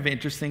 It's kind of an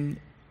interesting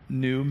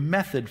new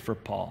method for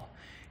Paul.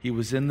 He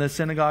was in the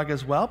synagogue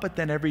as well, but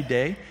then every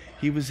day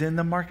he was in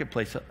the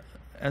marketplace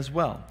as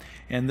well.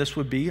 And this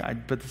would be,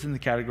 I'd put this in the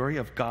category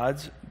of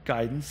God's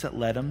guidance that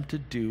led him to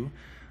do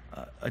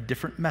a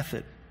different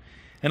method.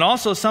 And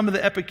also some of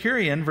the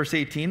Epicurean, verse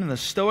 18, and the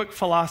Stoic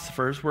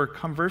philosophers were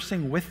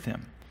conversing with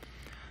him.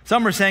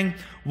 Some were saying,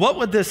 what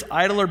would this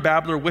idler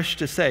babbler wish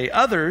to say?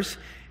 Others,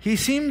 he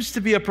seems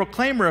to be a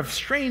proclaimer of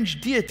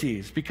strange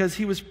deities because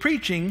he was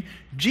preaching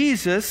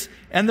Jesus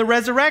and the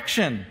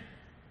resurrection.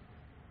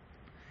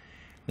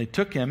 They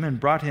took him and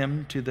brought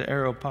him to the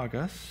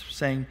Areopagus,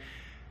 saying,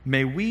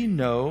 may we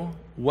know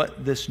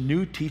what this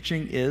new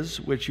teaching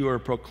is which you are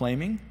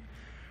proclaiming?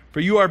 For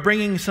you are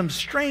bringing some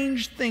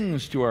strange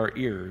things to our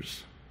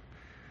ears.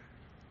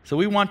 So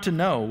we want to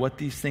know what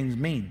these things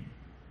mean.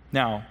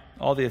 Now,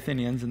 all the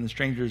Athenians and the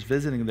strangers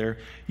visiting there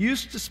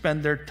used to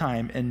spend their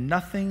time in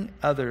nothing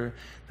other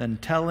than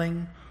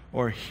telling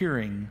or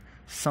hearing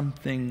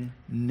something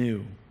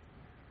new.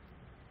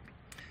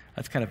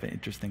 That's kind of an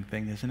interesting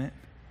thing, isn't it?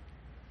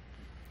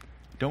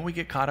 Don't we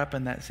get caught up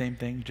in that same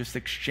thing? Just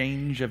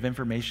exchange of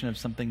information of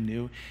something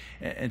new.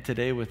 And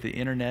today with the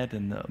internet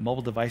and the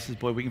mobile devices,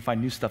 boy, we can find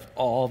new stuff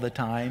all the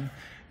time.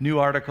 New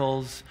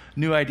articles,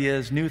 new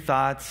ideas, new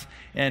thoughts.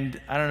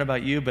 And I don't know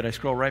about you, but I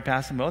scroll right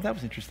past them. Oh, that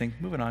was interesting.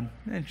 Moving on.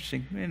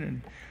 Interesting.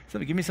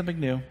 Give me something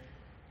new.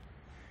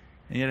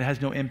 And yet it has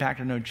no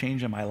impact or no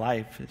change in my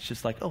life. It's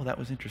just like, oh, that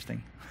was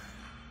interesting.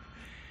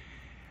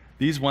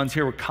 These ones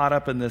here were caught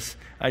up in this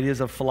ideas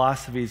of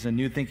philosophies and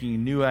new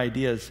thinking, new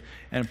ideas.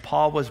 And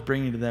Paul was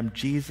bringing to them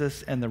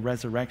Jesus and the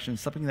resurrection,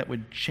 something that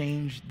would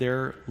change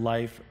their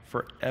life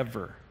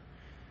forever,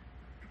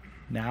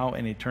 now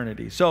and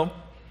eternity. So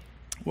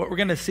what we're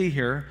going to see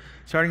here,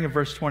 starting in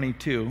verse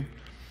 22,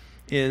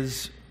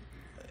 is,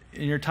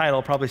 in your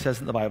title, probably says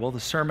in the Bible, the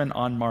Sermon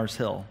on Mars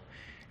Hill.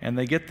 And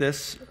they get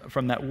this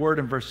from that word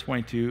in verse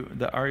 22,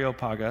 the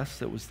Areopagus.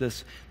 That was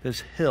this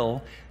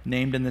hill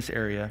named in this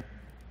area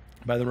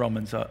by the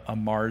Romans, a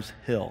Mars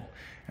Hill.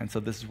 And so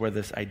this is where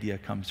this idea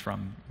comes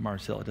from,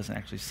 Mars Hill. It doesn't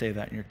actually say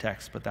that in your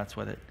text, but that's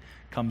what it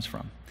comes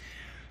from.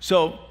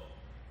 So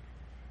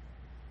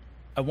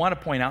I want to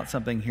point out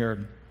something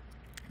here,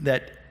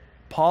 that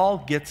Paul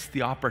gets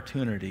the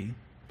opportunity,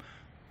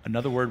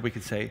 another word we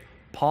could say,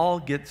 Paul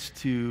gets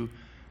to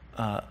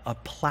a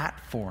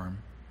platform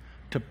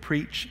to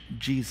preach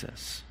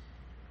Jesus.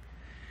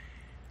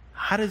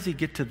 How does he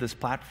get to this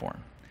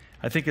platform?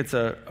 I think it's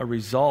a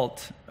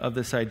result of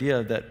this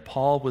idea that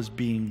Paul was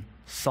being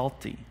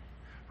salty,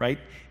 right?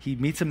 He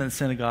meets him in the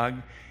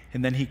synagogue,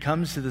 and then he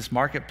comes to this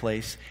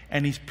marketplace,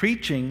 and he's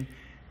preaching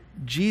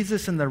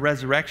Jesus and the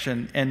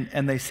resurrection,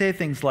 and they say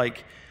things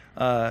like,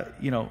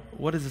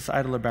 what is this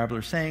idler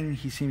babbler saying?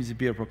 He seems to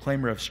be a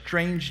proclaimer of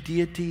strange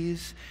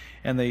deities,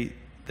 and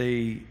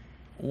they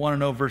want to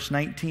know, verse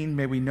 19,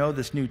 may we know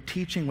this new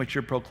teaching which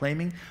you're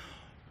proclaiming.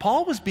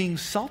 Paul was being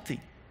salty.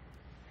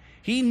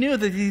 He knew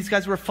that these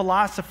guys were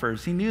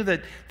philosophers. He knew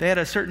that they had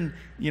a certain,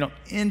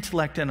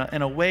 intellect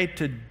and a way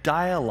to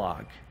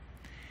dialogue.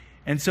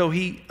 And so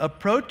he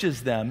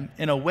approaches them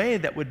in a way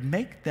that would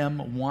make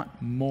them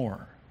want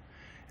more.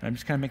 And I'm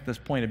just kind of making this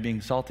point of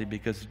being salty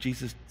because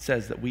Jesus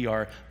says that we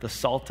are the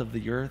salt of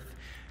the earth.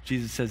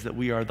 Jesus says that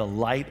we are the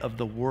light of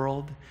the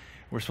world.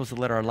 We're supposed to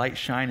let our light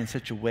shine in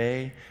such a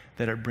way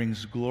that it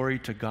brings glory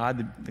to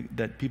God,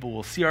 that people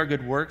will see our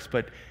good works,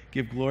 but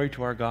give glory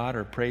to our God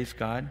or praise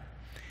God.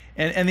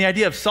 And the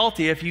idea of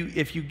salty, if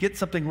you get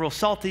something real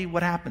salty,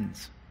 what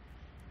happens?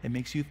 It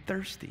makes you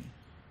thirsty.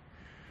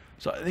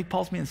 So I think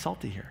Paul's being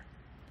salty here.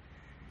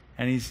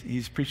 And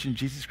he's preaching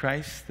Jesus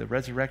Christ, the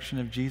resurrection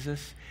of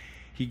Jesus.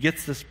 He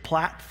gets this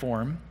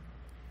platform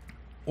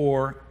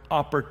or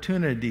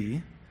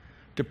opportunity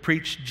to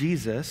preach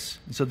Jesus.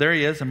 And so there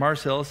he is in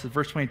Mars Hill. This is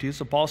verse 22.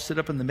 So Paul stood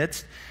up in the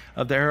midst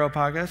of the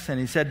Areopagus and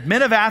he said,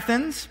 men of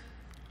Athens,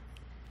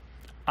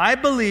 I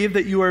believe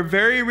that you are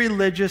very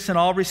religious in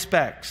all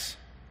respects.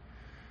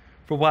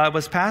 For while I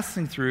was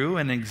passing through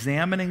and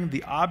examining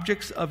the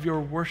objects of your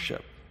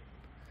worship,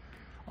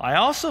 I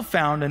also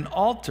found an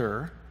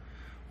altar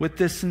with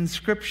this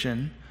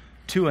inscription,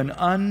 to an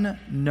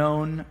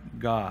unknown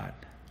God.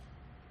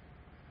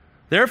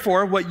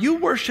 Therefore, what you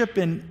worship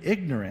in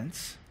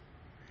ignorance,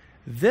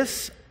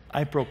 this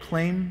I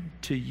proclaim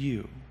to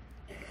you.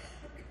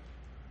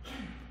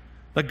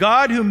 The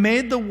God who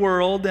made the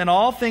world and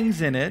all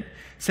things in it,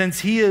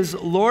 since he is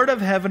Lord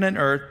of heaven and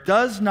earth,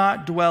 does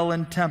not dwell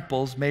in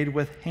temples made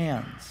with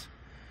hands.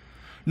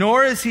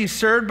 Nor is he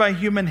served by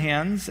human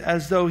hands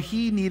as though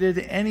he needed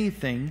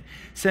anything,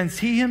 since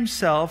he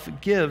himself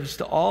gives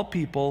to all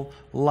people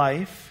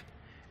life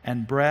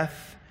and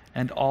breath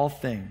and all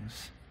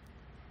things.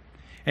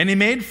 And he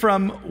made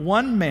from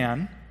one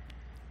man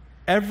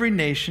every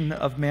nation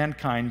of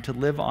mankind to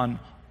live on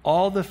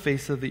all the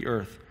face of the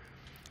earth,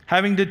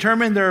 having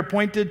determined their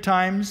appointed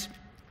times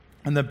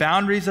and the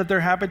boundaries of their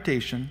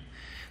habitation,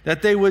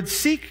 that they would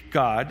seek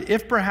God,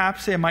 if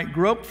perhaps they might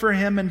grope for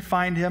him and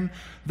find him,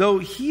 though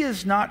he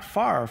is not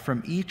far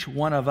from each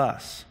one of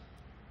us.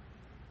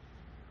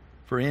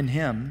 For in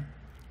him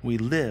we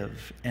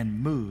live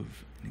and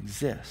move and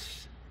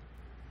exist.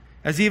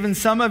 As even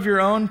some of your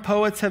own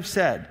poets have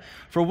said,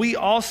 for we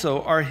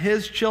also are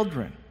his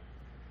children.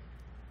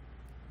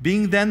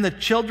 Being then the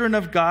children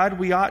of God,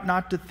 we ought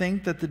not to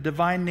think that the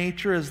divine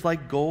nature is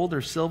like gold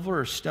or silver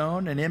or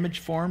stone, an image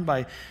formed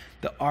by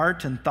the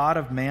art and thought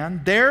of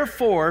man.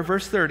 Therefore,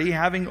 verse 30,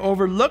 having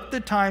overlooked the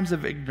times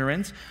of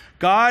ignorance,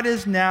 God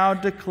is now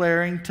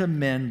declaring to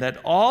men that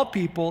all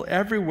people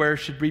everywhere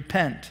should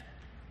repent,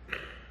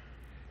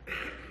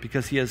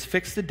 because he has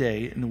fixed a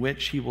day in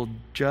which he will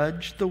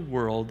judge the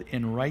world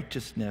in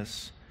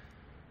righteousness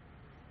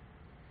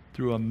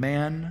through a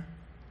man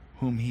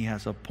whom he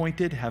has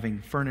appointed, having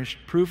furnished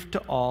proof to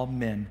all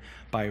men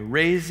by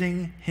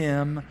raising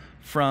him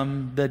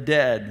from the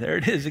dead. There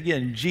it is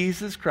again,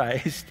 Jesus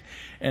Christ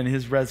and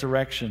his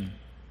resurrection.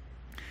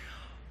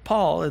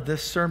 Paul, in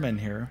this sermon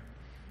here,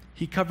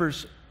 he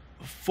covers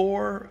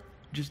 4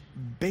 just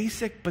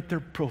basic, but they're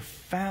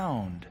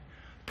profound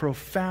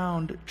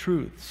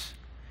truths.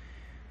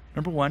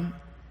 Number 1,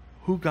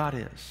 who God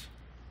is.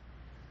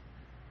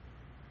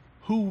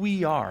 Who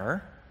we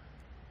are.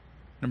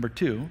 Number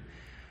 2.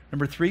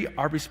 Number 3,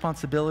 our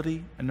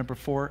responsibility. And number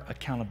 4,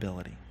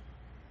 accountability.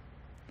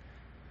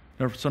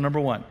 So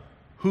number 1,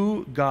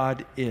 who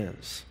God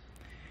is.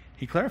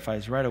 He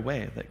clarifies right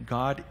away that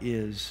God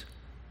is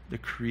the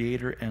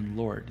Creator and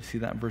Lord. You see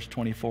that in verse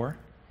 24?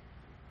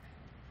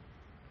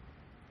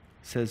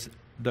 It says,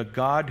 the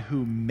God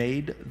who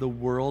made the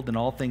world and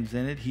all things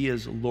in it, he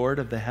is Lord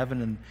of the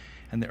heaven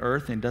and the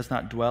earth, and does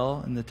not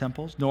dwell in the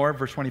temples. Nor,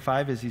 verse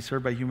 25, is he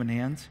served by human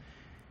hands.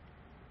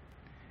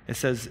 It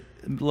says,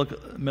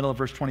 look, middle of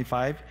verse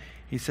 25,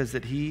 he says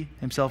that he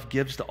himself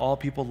gives to all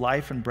people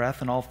life and breath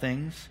and all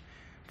things.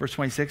 Verse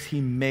 26,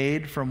 he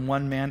made from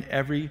one man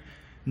every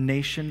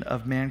nation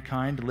of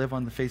mankind to live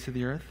on the face of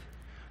the earth.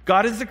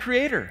 God is the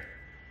creator.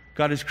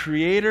 God is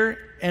creator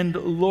and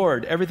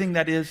Lord. Everything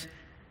that is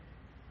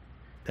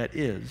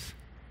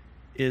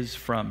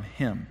from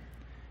him.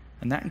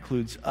 And that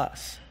includes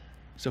us.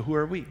 So who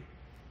are we?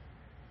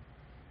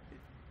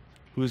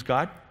 Who is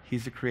God?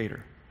 He's the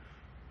creator.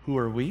 Who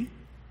are we?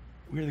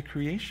 We are the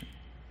creation.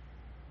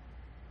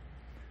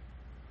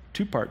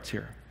 2 parts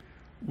here.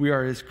 We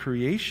are his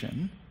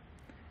creation,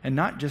 and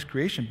not just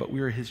creation, but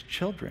we are his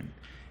children.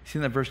 See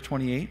in that verse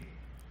 28? He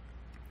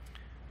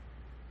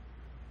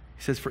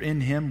says, for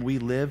in him we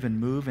live and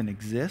move and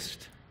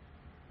exist.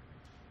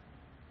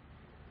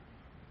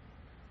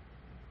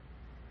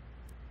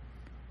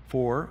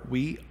 For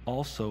we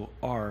also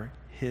are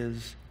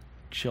his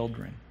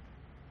children.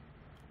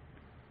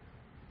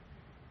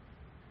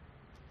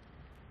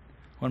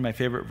 One of my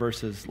favorite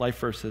verses, life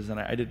verses, and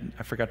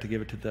I forgot to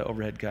give it to the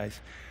overhead guys,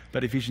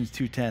 but Ephesians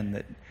 2:10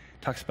 that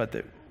talks about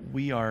that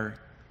we are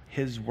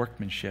his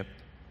workmanship,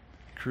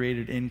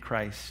 created in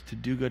Christ to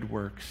do good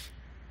works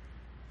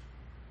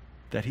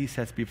that he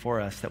sets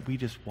before us, that we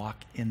just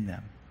walk in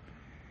them.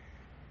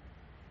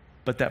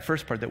 But that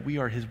first part, that we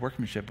are his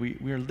workmanship,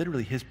 we are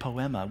literally his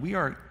poema. We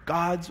are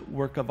God's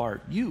work of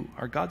art. You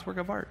are God's work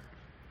of art.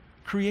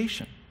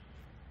 Creation.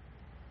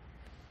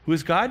 Who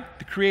is God?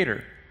 The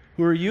creator.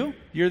 Who are you?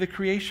 You're the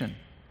creation.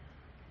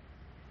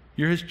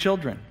 You're his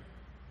children.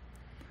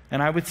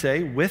 And I would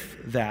say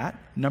with that,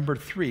 number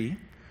 3,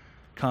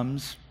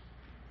 comes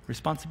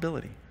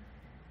responsibility.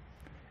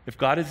 If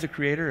God is the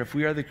creator, if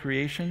we are the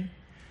creation,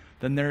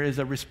 then there is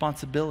a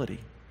responsibility.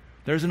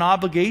 There's an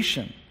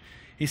obligation.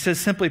 He says,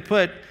 simply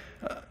put,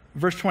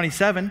 verse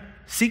 27,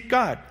 seek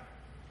God.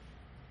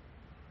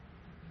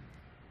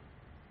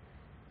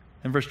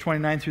 And verse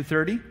 29 through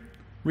 30,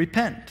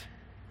 repent.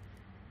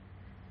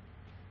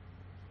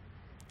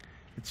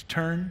 It's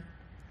turn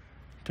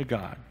to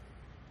God.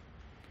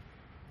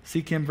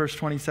 Seek him, verse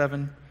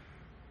 27,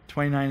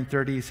 29 and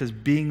 30. He says,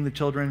 being the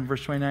children,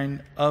 verse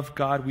 29, of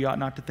God, we ought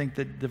not to think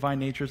that divine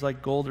nature is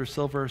like gold or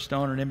silver or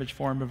stone or an image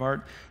form of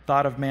art,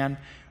 thought of man.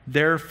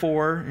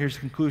 Therefore, here's a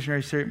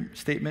conclusionary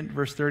statement,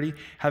 verse 30,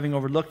 having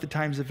overlooked the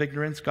times of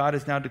ignorance, God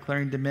is now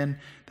declaring to men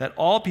that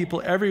all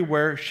people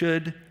everywhere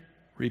should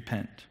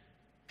repent.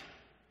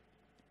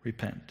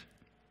 Repent.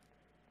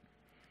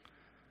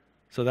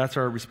 So that's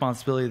our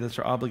responsibility, that's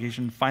our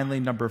obligation. Finally,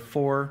 number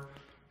 4,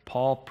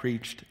 Paul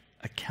preached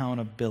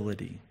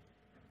accountability.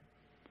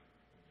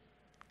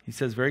 He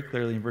says very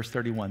clearly in verse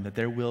 31 that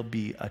there will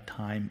be a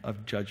time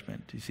of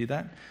judgment. Do you see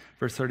that?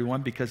 Verse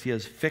 31, because he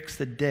has fixed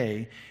a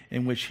day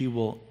in which he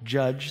will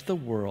judge the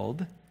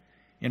world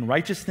in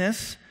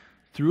righteousness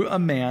through a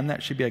man,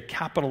 that should be a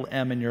capital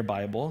M in your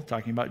Bible,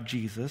 talking about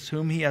Jesus,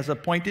 whom he has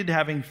appointed,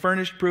 having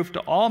furnished proof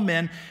to all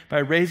men by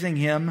raising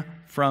him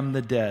from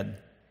the dead.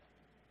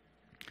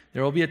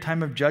 There will be a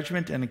time of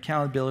judgment and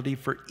accountability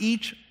for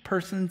each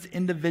person's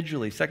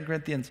individually. 2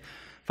 Corinthians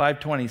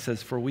 5:20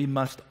 says, for we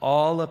must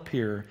all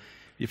appear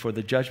before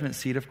the judgment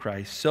seat of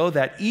Christ, so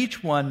that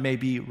each one may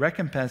be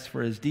recompensed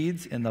for his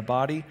deeds in the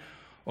body,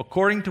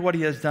 according to what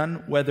he has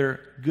done, whether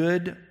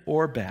good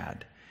or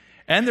bad.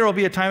 And there will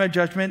be a time of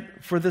judgment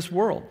for this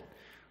world.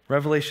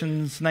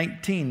 Revelation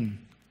 19,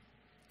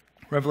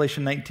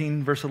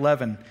 verse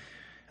 11.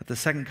 At the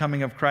second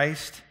coming of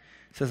Christ,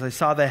 It says, I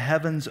saw the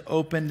heavens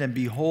opened, and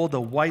behold,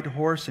 a white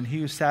horse, and he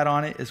who sat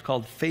on it is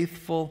called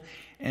Faithful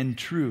and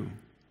True.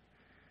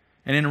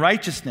 And in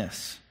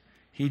righteousness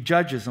he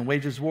judges and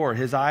wages war.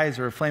 His eyes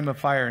are a flame of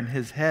fire, and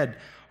his head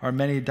are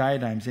many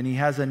diadems. And he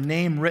has a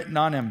name written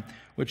on him,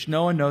 which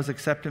no one knows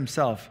except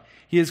himself.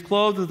 He is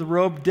clothed with a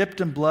robe dipped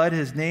in blood.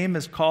 His name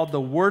is called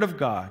the Word of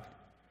God.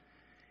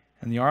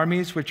 And the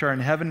armies which are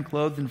in heaven,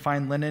 clothed in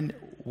fine linen,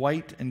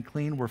 white and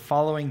clean, were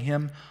following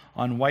him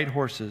on white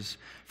horses.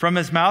 From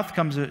his mouth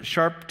comes a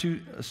sharp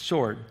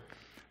sword,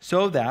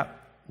 so that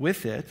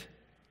with it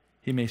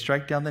he may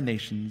strike down the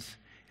nations,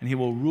 and he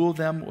will rule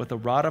them with a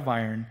rod of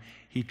iron.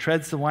 He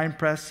treads the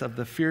winepress of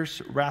the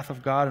fierce wrath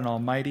of God and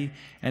Almighty,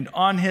 and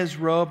on his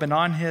robe and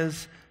on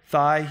his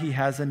thigh he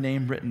has a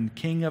name written,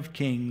 King of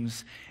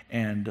Kings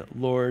and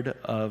Lord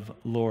of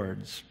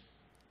Lords.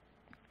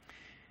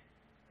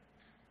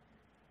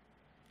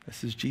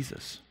 This is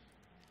Jesus.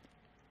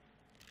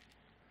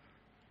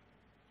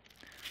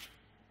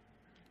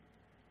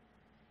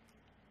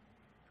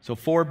 So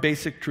 4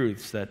 basic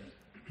truths that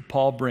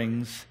Paul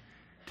brings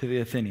to the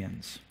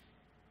Athenians.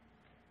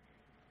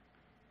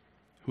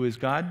 Who is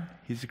God?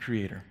 He's the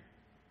creator.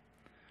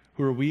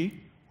 Who are we?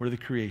 We're the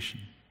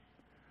creation.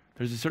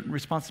 There's a certain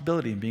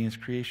responsibility in being his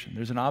creation.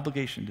 There's an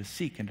obligation to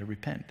seek and to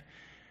repent.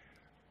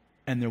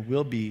 And there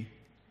will be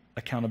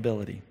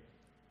accountability.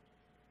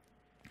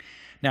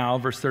 Now,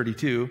 verse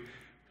 32,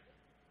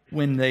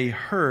 when they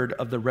heard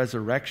of the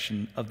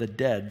resurrection of the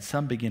dead,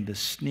 some began to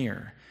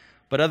sneer.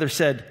 But others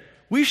said,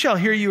 we shall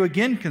hear you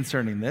again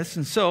concerning this.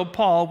 And so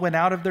Paul went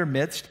out of their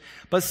midst,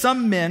 but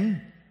some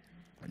men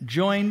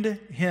joined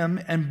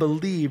him and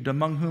believed,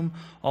 among whom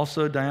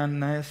also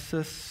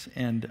Dionysius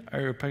and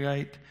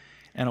Areopagite,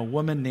 and a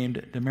woman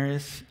named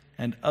Damaris,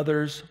 and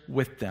others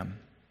with them.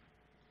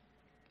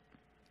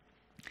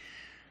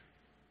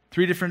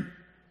 3 different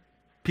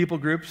people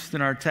groups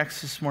in our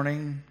text this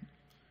morning.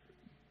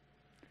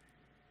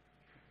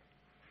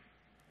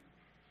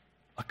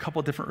 A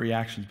couple different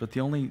reactions, but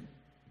the only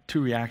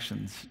 2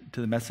 reactions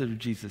to the message of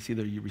Jesus: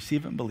 either you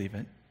receive it and believe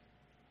it,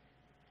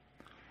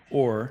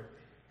 or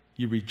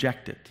you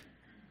reject it.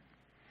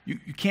 You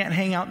can't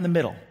hang out in the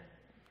middle.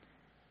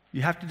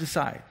 You have to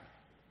decide.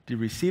 Do you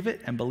receive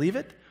it and believe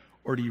it,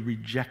 or do you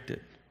reject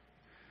it?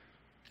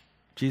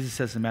 Jesus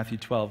says in Matthew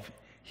 12,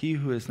 he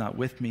who is not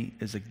with me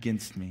is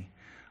against me.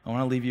 I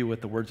want to leave you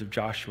with the words of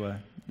Joshua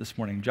this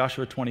morning.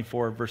 Joshua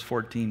 24, verse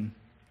 14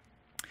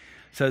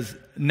 says,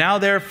 now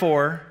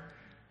therefore,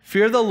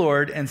 fear the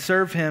Lord and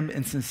serve him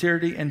in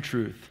sincerity and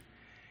truth,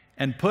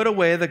 and put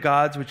away the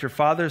gods which your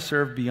fathers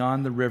served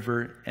beyond the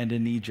river and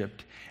in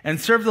Egypt, and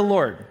serve the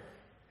Lord.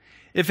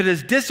 If it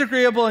is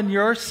disagreeable in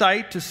your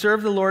sight to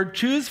serve the Lord,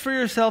 choose for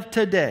yourself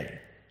today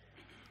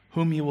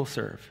whom you will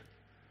serve,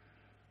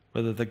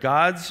 whether the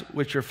gods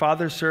which your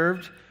fathers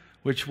served,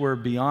 which were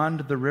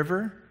beyond the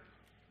river,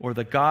 or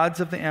the gods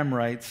of the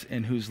Amorites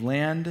in whose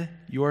land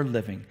you are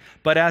living.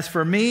 But as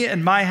for me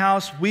and my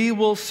house, we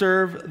will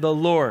serve the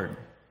Lord.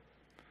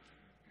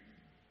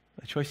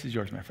 The choice is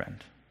yours, my friend.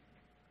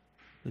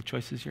 The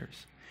choice is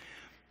yours.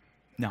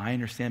 Now, I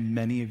understand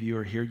many of you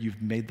are here,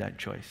 you've made that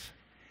choice.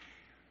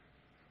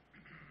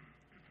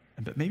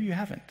 But maybe you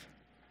haven't.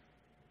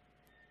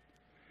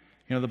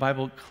 You know, the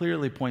Bible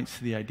clearly points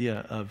to the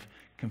idea of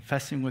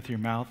confessing with your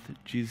mouth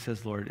Jesus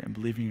as Lord and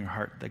believing in your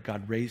heart that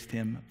God raised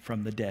him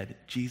from the dead,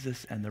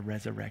 Jesus and the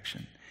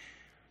resurrection.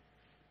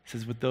 It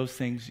says with those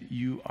things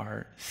you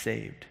are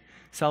saved.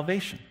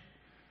 Salvation.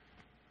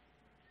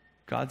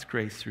 God's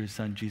grace through his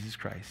son Jesus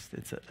Christ.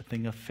 It's a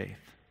thing of faith.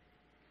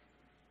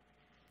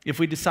 If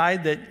we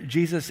decide that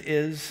Jesus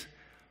is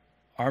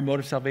our mode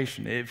of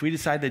salvation, if we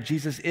decide that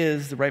Jesus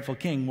is the rightful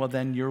king, well,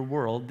 then your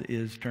world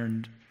is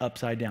turned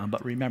upside down.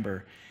 But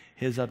remember,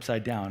 his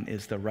upside down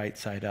is the right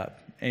side up.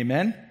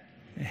 Amen?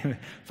 Amen.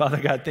 Father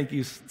God, thank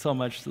you so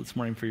much this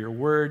morning for your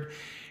word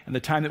and the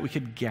time that we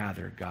could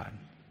gather, God.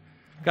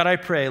 God, I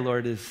pray,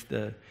 Lord,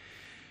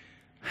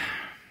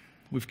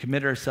 we've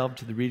committed ourselves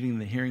to the reading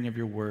and the hearing of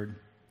your word,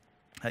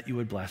 that you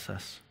would bless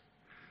us.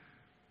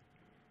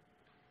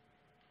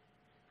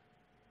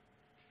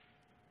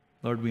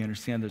 Lord, we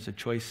understand there's a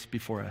choice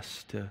before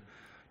us to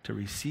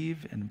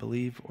receive and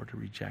believe or to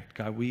reject.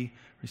 God, we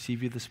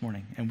receive you this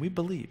morning, and we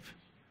believe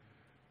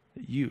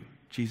that you,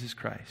 Jesus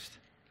Christ,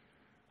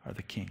 are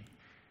the King,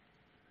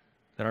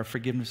 that our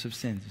forgiveness of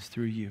sins is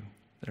through you,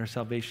 that our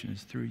salvation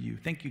is through you.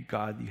 Thank you,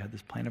 God, that you have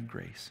this plan of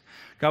grace.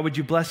 God, would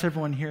you bless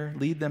everyone here,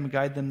 lead them,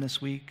 guide them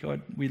this week.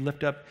 God, we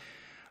lift up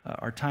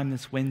our time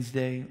this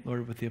Wednesday,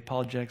 Lord, with the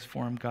Apologetics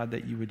Forum, God,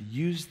 that you would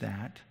use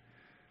that.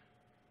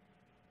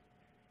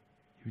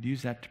 You would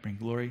use that to bring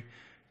glory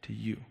to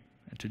you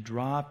and to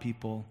draw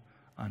people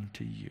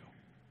unto you.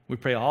 We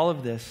pray all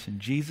of this in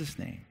Jesus'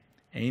 name.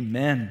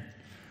 Amen.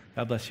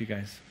 God bless you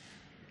guys.